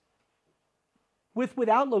allocators,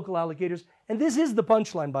 without local allocators, and this is the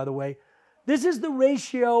punchline, by the way, this is the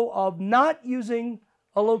ratio of not using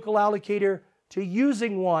a local allocator to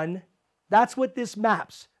using one. That's what this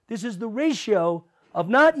maps. This is the ratio of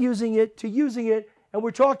not using it to using it, and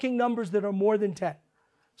we're talking numbers that are more than 10.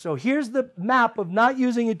 So here's the map of not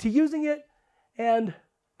using it to using it, and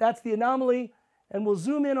that's the anomaly, and we'll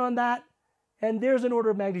zoom in on that, and there's an order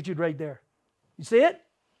of magnitude right there. You see it?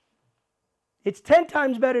 It's 10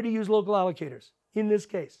 times better to use local allocators in this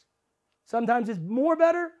case. Sometimes it's more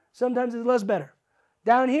better, sometimes it's less better.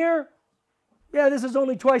 Down here, yeah, this is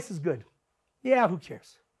only twice as good. Yeah, who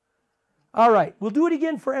cares? All right, we'll do it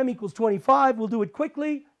again for m equals 25. We'll do it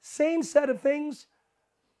quickly. Same set of things,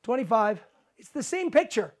 25. It's the same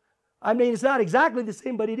picture. I mean, it's not exactly the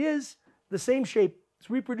same, but it is the same shape. It's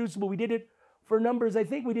reproducible. We did it for numbers. I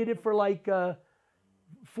think we did it for like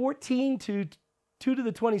 14 to 2 to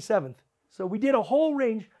the 27th. So we did a whole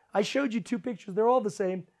range. I showed you 2 pictures. They're all the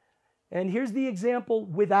same. And here's the example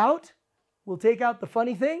without. We'll take out the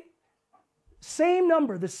funny thing. Same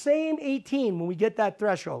number, the same 18 when we get that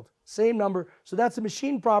threshold. Same number. So that's a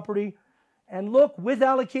machine property. And look, with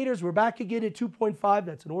allocators, we're back again at 2.5.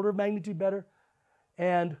 That's an order of magnitude better.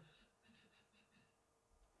 And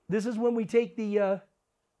this is when we take the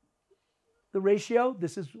ratio.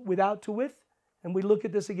 This is without to with. And we look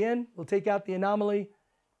at this again. We'll take out the anomaly.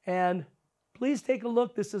 And please take a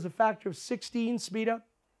look. This is a factor of 16 speed up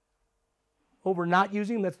over not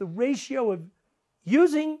using. That's the ratio of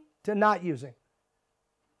using to not using.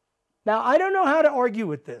 Now, I don't know how to argue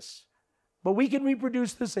with this, but we can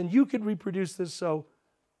reproduce this and you can reproduce this, so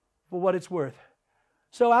for what it's worth.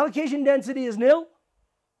 So allocation density is nil,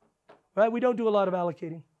 right? We don't do a lot of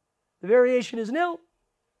allocating. The variation is nil.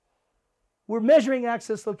 We're measuring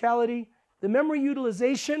access locality. The memory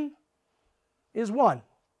utilization is 1,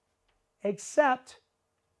 except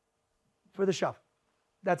for the shuffle.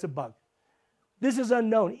 That's a bug. This is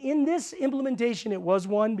unknown. In this implementation, it was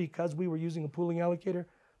 1 because we were using a pooling allocator,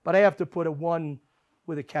 but I have to put a 1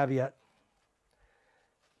 with a caveat.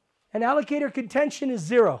 An allocator contention is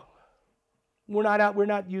 0. We're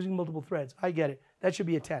not using multiple threads. I get it. That should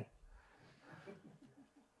be a 10.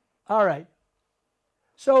 All right.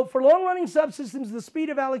 So for long-running subsystems, the speed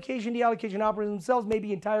of allocation, deallocation operators themselves may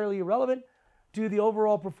be entirely irrelevant to the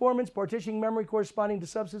overall performance. Partitioning memory corresponding to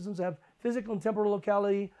subsystems that have physical and temporal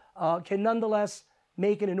locality can nonetheless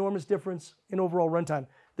make an enormous difference in overall runtime.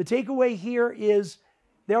 The takeaway here is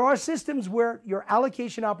there are systems where your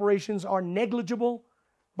allocation operations are negligible,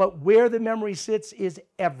 but where the memory sits is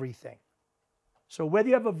everything. So whether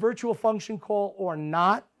you have a virtual function call or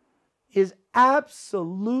not is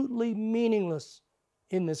absolutely meaningless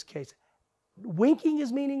in this case. Winking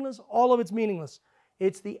is meaningless. All of it's meaningless.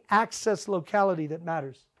 It's the access locality that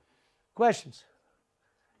matters. Questions?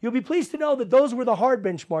 You'll be pleased to know that those were the hard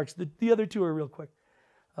benchmarks. The other two are real quick.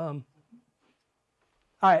 All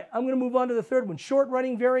right, I'm going to move on to the third one.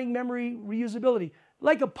 Short-running varying memory reusability.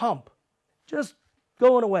 Like a pump. Just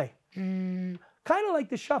going away. Kind of like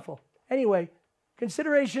the shuffle. Anyway,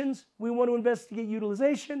 considerations. We want to investigate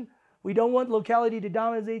utilization. We don't want locality to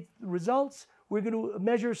dominate the results. We're going to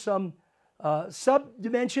measure some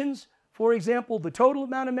sub-dimensions. For example, the total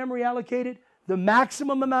amount of memory allocated, the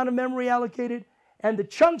maximum amount of memory allocated, and the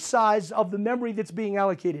chunk size of the memory that's being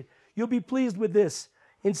allocated. You'll be pleased with this.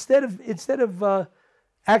 Instead of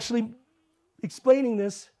actually explaining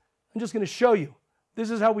this, I'm just going to show you. This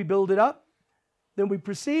is how we build it up. Then we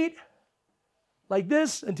proceed like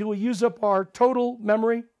this until we use up our total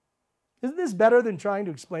memory. Isn't this better than trying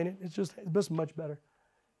to explain it? It's just much better.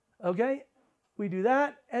 Okay? We do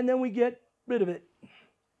that, and then we get rid of it.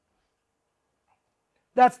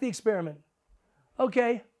 That's the experiment.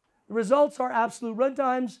 Okay, the results are absolute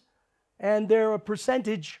runtimes, and they're a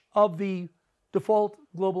percentage of the default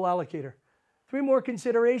global allocator. 3 more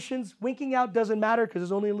considerations. Winking out doesn't matter because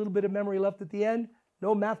there's only a little bit of memory left at the end.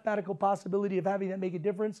 No mathematical possibility of having that make a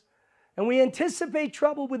difference. And we anticipate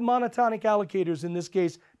trouble with monotonic allocators in this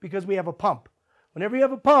case because we have a pump. Whenever you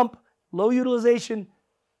have a pump, low utilization,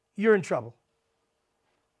 you're in trouble.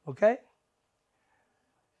 Okay?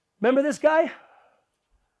 Remember this guy?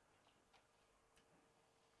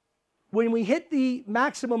 When we hit the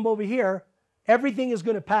maximum over here, everything is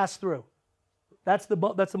going to pass through. That's the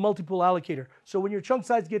multipool allocator. So when your chunk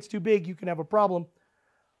size gets too big, you can have a problem.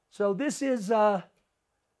 So this is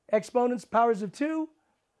exponents, powers of 2.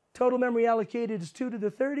 Total memory allocated is 2 to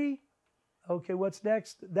the 30. Okay, what's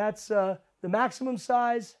next? That's the maximum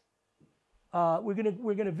size.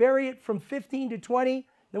 We're gonna vary it from 15 to 20.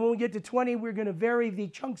 Then when we get to 20, we're going to vary the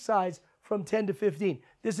chunk size from 10 to 15.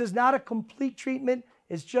 This is not a complete treatment.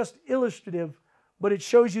 It's just illustrative, but it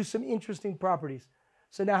shows you some interesting properties.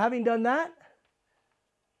 So now having done that,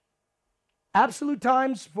 absolute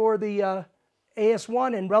times for the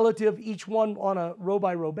AS1 and relative each one on a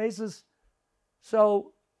row-by-row basis.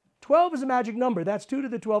 So 12 is a magic number. That's 2 to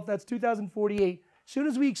the 12th. That's 2048. As soon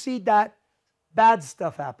as we exceed that, bad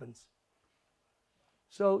stuff happens.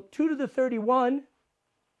 So 2 to the 31,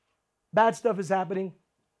 bad stuff is happening.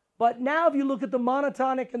 But now if you look at the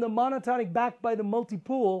monotonic and the monotonic backed by the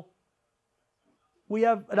multipool, we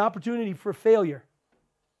have an opportunity for failure.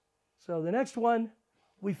 So the next one,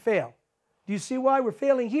 we fail. Do you see why? We're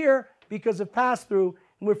failing here because of pass-through,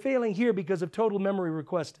 and we're failing here because of total memory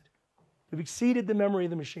requested. We've exceeded the memory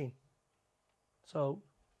of the machine. So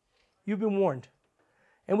you've been warned.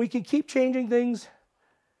 And we can keep changing things,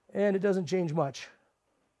 and it doesn't change much.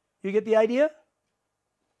 You get the idea?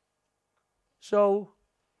 So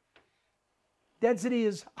density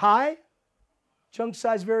is high, chunk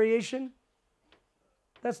size variation.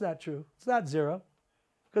 That's not true. It's not 0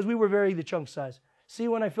 because we were varying the chunk size. See,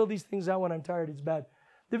 when I fill these things out when I'm tired, it's bad.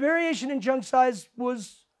 The variation in chunk size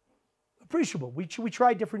was appreciable. We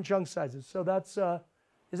tried different chunk sizes. So that's,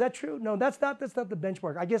 is that true? No, that's not the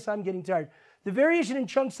benchmark. I guess I'm getting tired. The variation in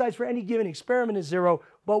chunk size for any given experiment is 0,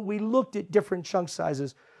 but we looked at different chunk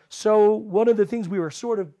sizes. So one of the things we were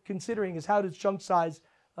sort of considering is how does chunk size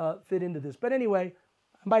fit into this. But anyway,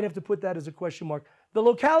 I might have to put that as a question mark. The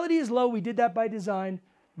locality is low. We did that by design.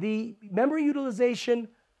 The memory utilization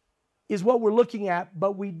is what we're looking at,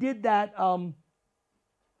 but we did that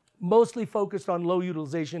mostly focused on low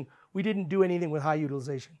utilization. We didn't do anything with high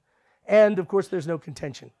utilization. And of course, there's no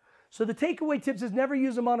contention. So the takeaway tips is never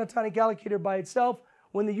use a monotonic allocator by itself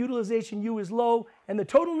when the utilization U is low and the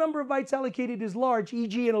total number of bytes allocated is large,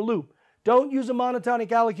 e.g. in a loop. Don't use a monotonic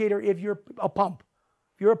allocator if you're a pump.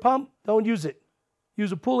 If you're a pump, don't use it.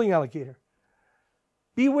 Use a pooling allocator.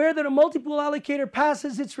 Beware that a multipool allocator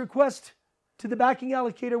passes its request to the backing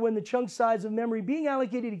allocator when the chunk size of memory being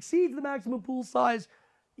allocated exceeds the maximum pool size,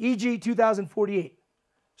 e.g. 2048.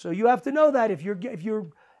 So you have to know that if you're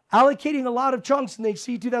allocating a lot of chunks and they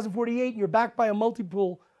exceed 2048 and you're backed by a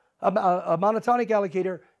multi-pool, a monotonic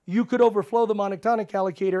allocator, you could overflow the monotonic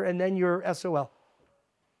allocator and then you're SOL.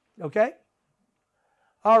 Okay?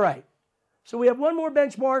 All right. So we have one more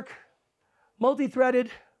benchmark, multi-threaded.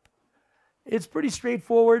 It's pretty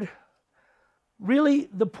straightforward. Really,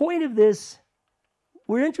 the point of this,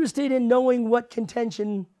 we're interested in knowing what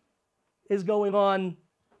contention is going on.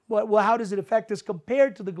 How does it affect us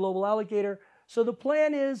compared to the global allocator? So the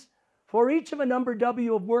plan is for each of a number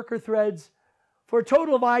W of worker threads, for a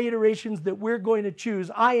total of I iterations that we're going to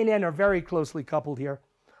choose, I and N are very closely coupled here.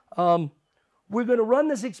 We're going to run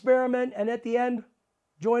this experiment and at the end,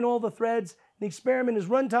 join all the threads. The experiment is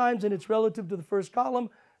runtimes and it's relative to the first column.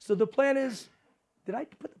 So the plan is, did I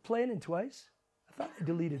put the plan in twice? I thought I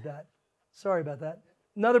deleted that. Sorry about that.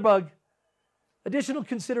 Another bug. Additional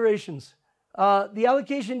considerations. The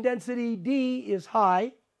allocation density D is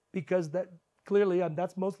high because that clearly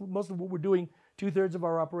that's most of what we're doing, 2/3 of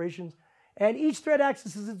our operations. And each thread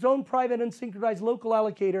accesses its own private unsynchronized local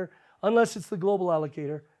allocator unless it's the global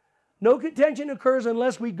allocator. No contention occurs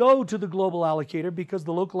unless we go to the global allocator because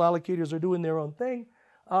the local allocators are doing their own thing.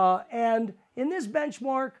 And in this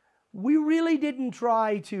benchmark, we really didn't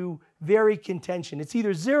try to vary contention. It's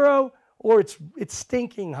either 0 or it's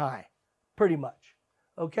stinking high, pretty much.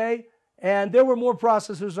 Okay? And there were more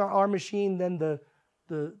processors on our machine than the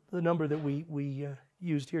number that we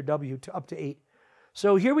used here, W, up to 8.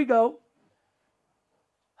 So here we go.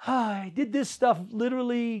 I did this stuff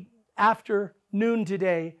literally after noon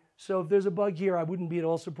today. So if there's a bug here, I wouldn't be at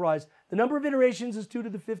all surprised. The number of iterations is 2 to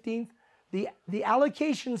the 15th. The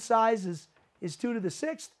allocation size is 2 to the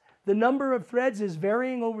 6th. The number of threads is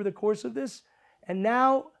varying over the course of this. And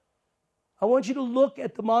now I want you to look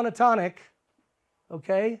at the monotonic,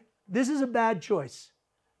 okay? This is a bad choice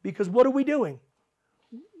because what are we doing?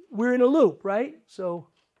 We're in a loop, right? So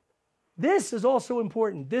this is also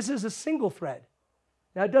important. This is a single thread.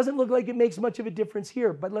 Now it doesn't look like it makes much of a difference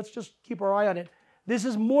here, but let's just keep our eye on it. This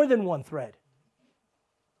is more than one thread,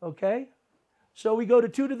 okay? So we go to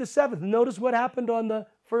 2 to the 7th. Notice what happened on the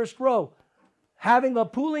first row. Having a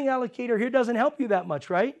pooling allocator here doesn't help you that much,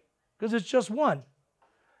 right? Because it's just one.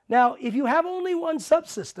 Now, if you have only one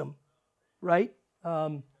subsystem, right?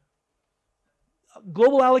 Global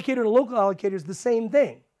allocator and a local allocator is the same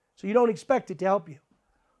thing. So you don't expect it to help you.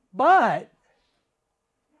 But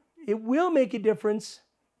it will make a difference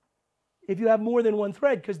if you have more than one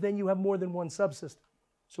thread, because then you have more than one subsystem.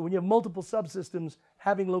 So when you have multiple subsystems,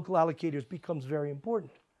 having local allocators becomes very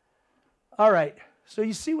important. All right, so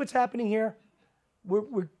you see what's happening here?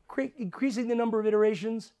 We're increasing the number of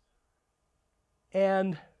iterations,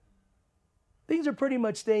 and things are pretty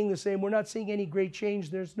much staying the same. We're not seeing any great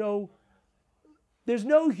change. There's no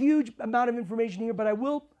huge amount of information here, but I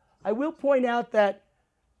will point out that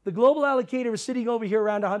the global allocator is sitting over here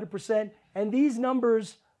around 100%, and these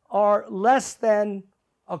numbers are less than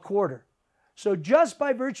a quarter. So just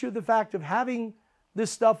by virtue of the fact of having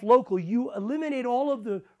this stuff local, you eliminate all of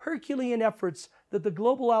the Herculean efforts that the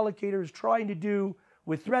global allocator is trying to do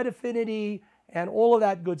with thread affinity and all of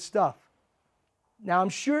that good stuff. Now, I'm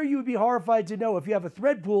sure you would be horrified to know if you have a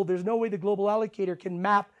thread pool, there's no way the global allocator can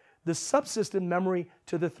map the subsystem memory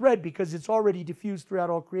to the thread because it's already diffused throughout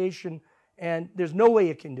all creation, and there's no way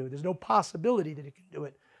it can do it. There's no possibility that it can do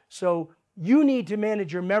it. So you need to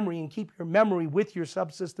manage your memory and keep your memory with your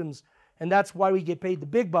subsystems, and that's why we get paid the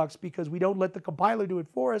big bucks, because we don't let the compiler do it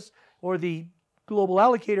for us or the global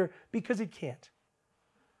allocator because it can't.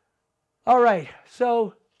 All right,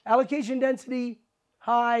 so allocation density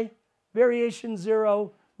high, variation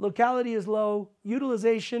 0, locality is low,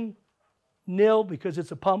 utilization nil because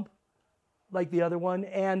it's a pump like the other one,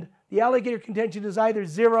 and the allocator contention is either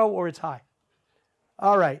 0 or it's high.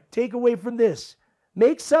 All right, takeaway from this.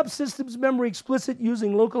 Make subsystems memory explicit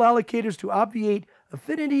using local allocators to obviate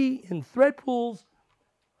affinity in thread pools,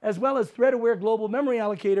 as well as thread-aware global memory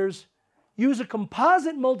allocators. Use a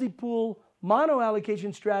composite multi-pool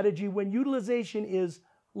mono-allocation strategy when utilization is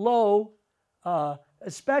low,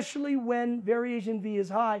 especially when variation V is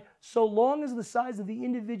high, so long as the size of the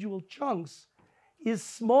individual chunks is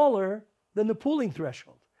smaller than the pooling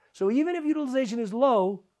threshold. So even if utilization is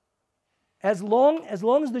low, as long as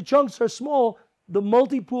the chunks are small, the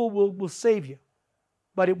multi-pool will save you.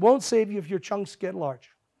 But it won't save you if your chunks get large.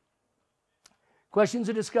 Questions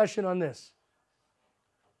or discussion on this?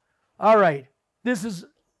 All right. This is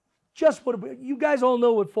just what, you guys all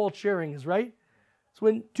know what fault sharing is, right? It's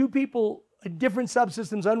when two people in different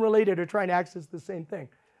subsystems, unrelated, are trying to access the same thing.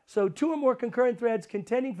 So 2 or more concurrent threads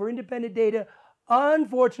contending for independent data,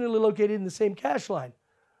 unfortunately located in the same cache line.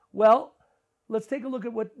 Well, let's take a look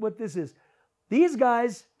at what this is. These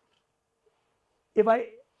guys, if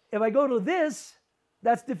I go to this,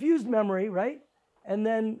 that's diffused memory, right? And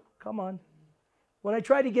then, come on. When I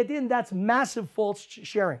try to get in, that's massive false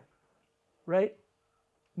sharing, right?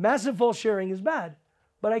 Massive false sharing is bad.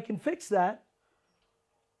 But I can fix that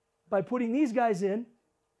by putting these guys in,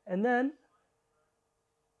 and then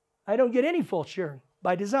I don't get any false sharing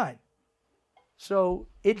by design. So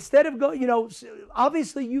instead of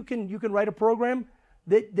obviously you can write a program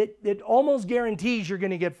that almost guarantees you're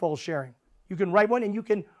going to get false sharing. You can write one, and you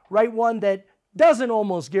can write one that doesn't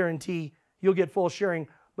almost guarantee you'll get false sharing.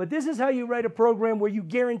 But this is how you write a program where you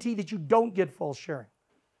guarantee that you don't get false sharing.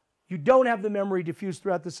 You don't have the memory diffused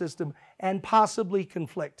throughout the system and possibly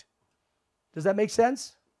conflict. Does that make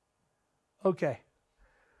sense? Okay.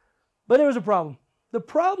 But there was a problem. The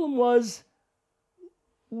problem was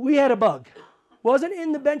we had a bug. It wasn't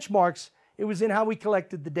in the benchmarks, it was in how we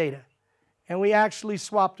collected the data. And we actually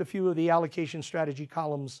swapped a few of the allocation strategy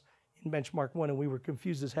columns in benchmark 1, and we were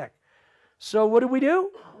confused as heck. So what did we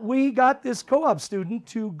do? We got this co-op student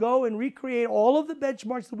to go and recreate all of the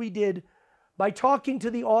benchmarks that we did by talking to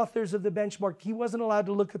the authors of the benchmark. He wasn't allowed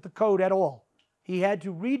to look at the code at all. He had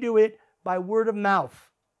to redo it by word of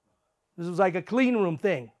mouth. This was like a clean room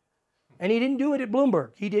thing. And he didn't do it at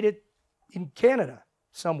Bloomberg. He did it in Canada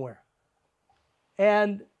somewhere.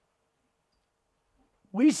 And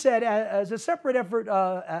we said, as a separate effort,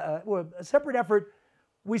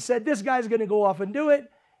 we said, this guy's going to go off and do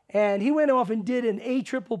it. And he went off and did an A++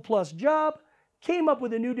 job, came up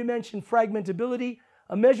with a new dimension, fragmentability,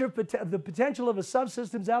 a measure of the potential of a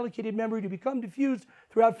subsystem's allocated memory to become diffused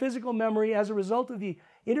throughout physical memory as a result of the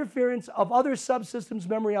interference of other subsystems'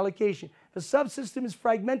 memory allocation. If a subsystem is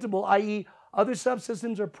fragmentable, i.e., other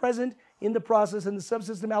subsystems are present in the process and the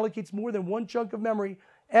subsystem allocates more than one chunk of memory,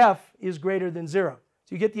 F is greater than 0.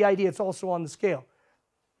 So you get the idea, it's also on the scale.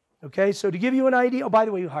 Okay, so to give you an idea, oh, by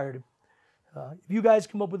the way, you hired him. If you guys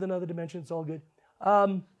come up with another dimension, it's all good.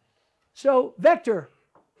 So vector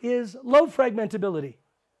is low fragmentability,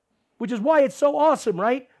 which is why it's so awesome,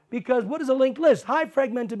 right? Because what is a linked list? High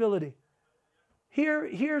fragmentability.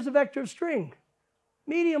 Here's a vector of string.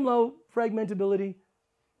 Medium low fragmentability.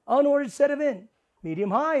 Unordered set of int.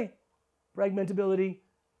 Medium high fragmentability.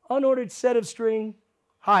 Unordered set of string.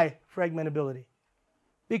 High fragmentability.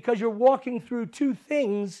 Because you're walking through two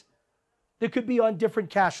things that could be on different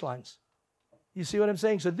cache lines. You see what I'm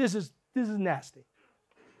saying? So this is nasty.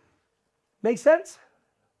 Make sense?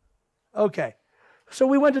 Okay. So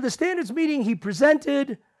we went to the standards meeting. He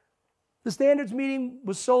presented. The standards meeting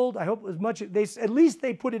was sold. I hope as much, at least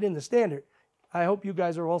they put it in the standard. I hope you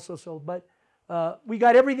guys are also sold. But we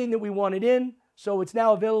got everything that we wanted in. So it's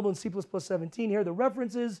now available in C++17. Here are the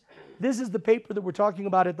references. This is the paper that we're talking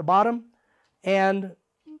about at the bottom. And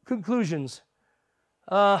conclusions.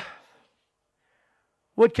 What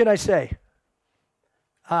can I say?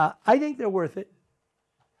 I think they're worth it.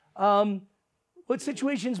 What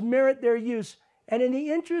situations merit their use? And in the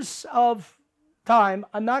interests of time,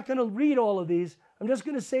 I'm not going to read all of these. I'm just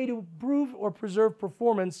going to say to improve or preserve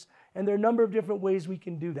performance, and there are a number of different ways we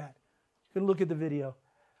can do that. You can look at the video.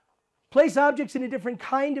 Place objects in a different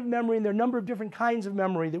kind of memory, and there are a number of different kinds of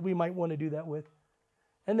memory that we might want to do that with.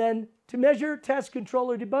 And then to measure, test,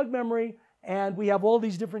 control, or debug memory, and we have all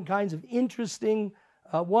these different kinds of interesting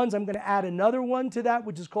ones. I'm going to add another one to that,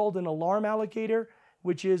 which is called an alarm allocator,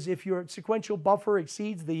 which is if your sequential buffer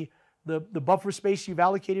exceeds the buffer space you've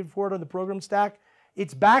allocated for it on the program stack,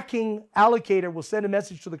 its backing allocator will send a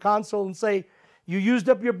message to the console and say, you used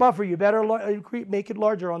up your buffer, you better make it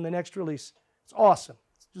larger on the next release. It's awesome.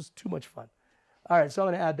 It's just too much fun. All right, so I'm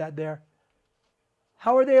going to add that there.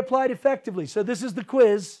 How are they applied effectively? So this is the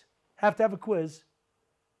quiz. Have to have a quiz.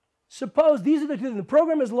 Suppose these are the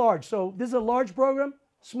program is large. So this is a large program,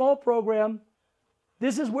 small program.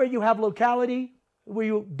 This is where you have locality, where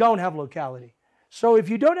you don't have locality. So if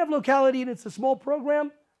you don't have locality and it's a small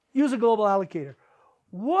program, use a global allocator.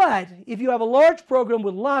 What if you have a large program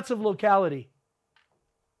with lots of locality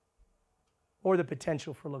or the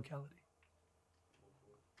potential for locality?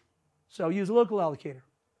 So use a local allocator.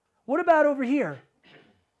 What about over here?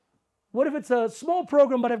 What if it's a small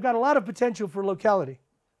program but I've got a lot of potential for locality?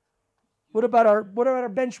 What about our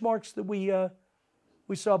benchmarks that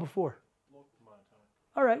we saw before?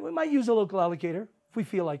 All right, we might use a local allocator if we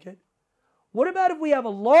feel like it. What about if we have a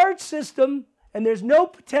large system and there's no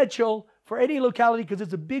potential for any locality because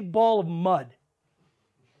it's a big ball of mud?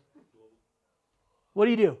 What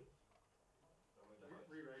do you do?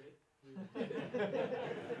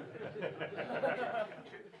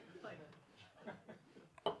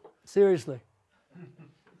 Seriously.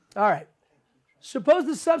 All right. Suppose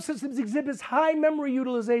the subsystems exhibits high memory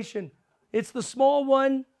utilization. It's the small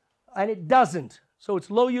one, and it doesn't. So it's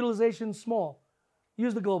low utilization, small.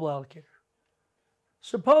 Use the global allocator.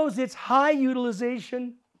 Suppose it's high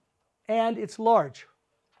utilization, and it's large.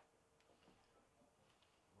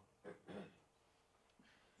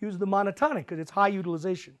 Use the monotonic because it's high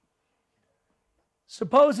utilization.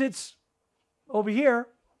 Suppose it's over here,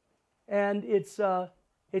 and it's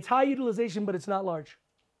high utilization, but it's not large.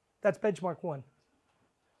 That's benchmark 1.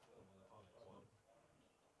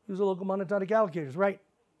 Use the local monotonic allocators, right?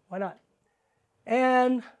 Why not?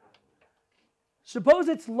 And suppose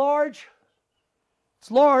it's large. It's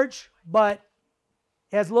large, but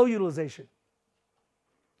it has low utilization.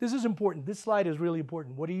 This is important. This slide is really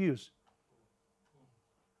important. What do you use?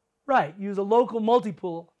 Right, use a local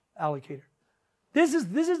multipool allocator. This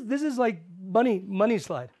is like money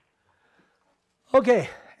slide. Okay,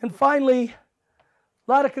 and finally,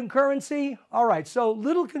 a lot of concurrency. All right, so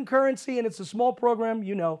little concurrency, and it's a small program,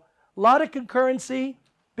 you know. A lot of concurrency,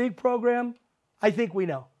 big program, I think we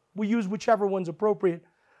know. We use whichever one's appropriate.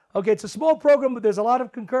 Okay, it's a small program, but there's a lot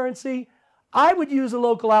of concurrency. I would use a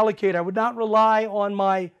local allocator. I would not rely on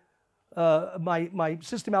my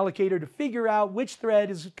system allocator to figure out which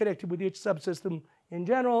thread is connected with each subsystem in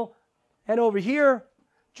general. And over here,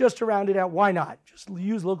 just to round it out, why not? Just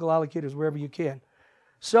use local allocators wherever you can.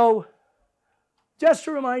 So just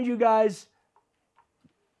to remind you guys,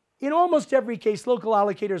 in almost every case, local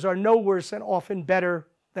allocators are no worse and often better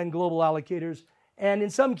than global allocators. And in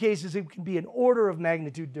some cases, it can be an order of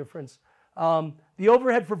magnitude difference. The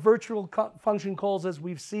overhead for virtual function calls, as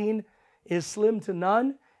we've seen, is slim to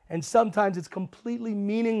none. And sometimes it's completely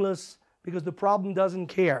meaningless because the problem doesn't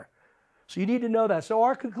care. So you need to know that. So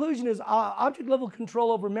our conclusion is object level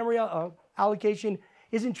control over memory allocation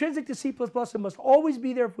is intrinsic to C++ and must always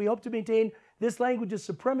be there if we hope to maintain this language's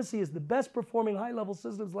supremacy as the best performing high level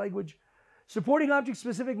systems language. Supporting object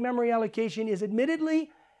specific memory allocation is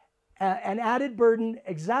admittedly an added burden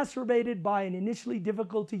exacerbated by an initially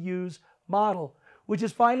difficult to use model, which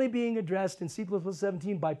is finally being addressed in C++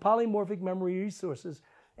 17 by polymorphic memory resources.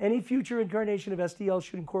 Any future incarnation of STL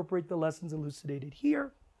should incorporate the lessons elucidated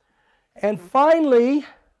here. And finally,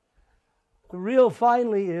 the real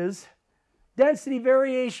finally is density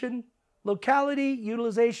variation, locality,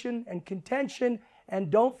 utilization, and contention,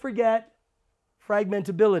 and don't forget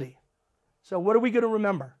fragmentability. So what are we going to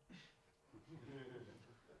remember?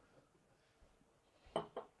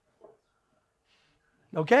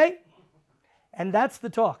 Okay? And that's the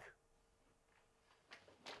talk.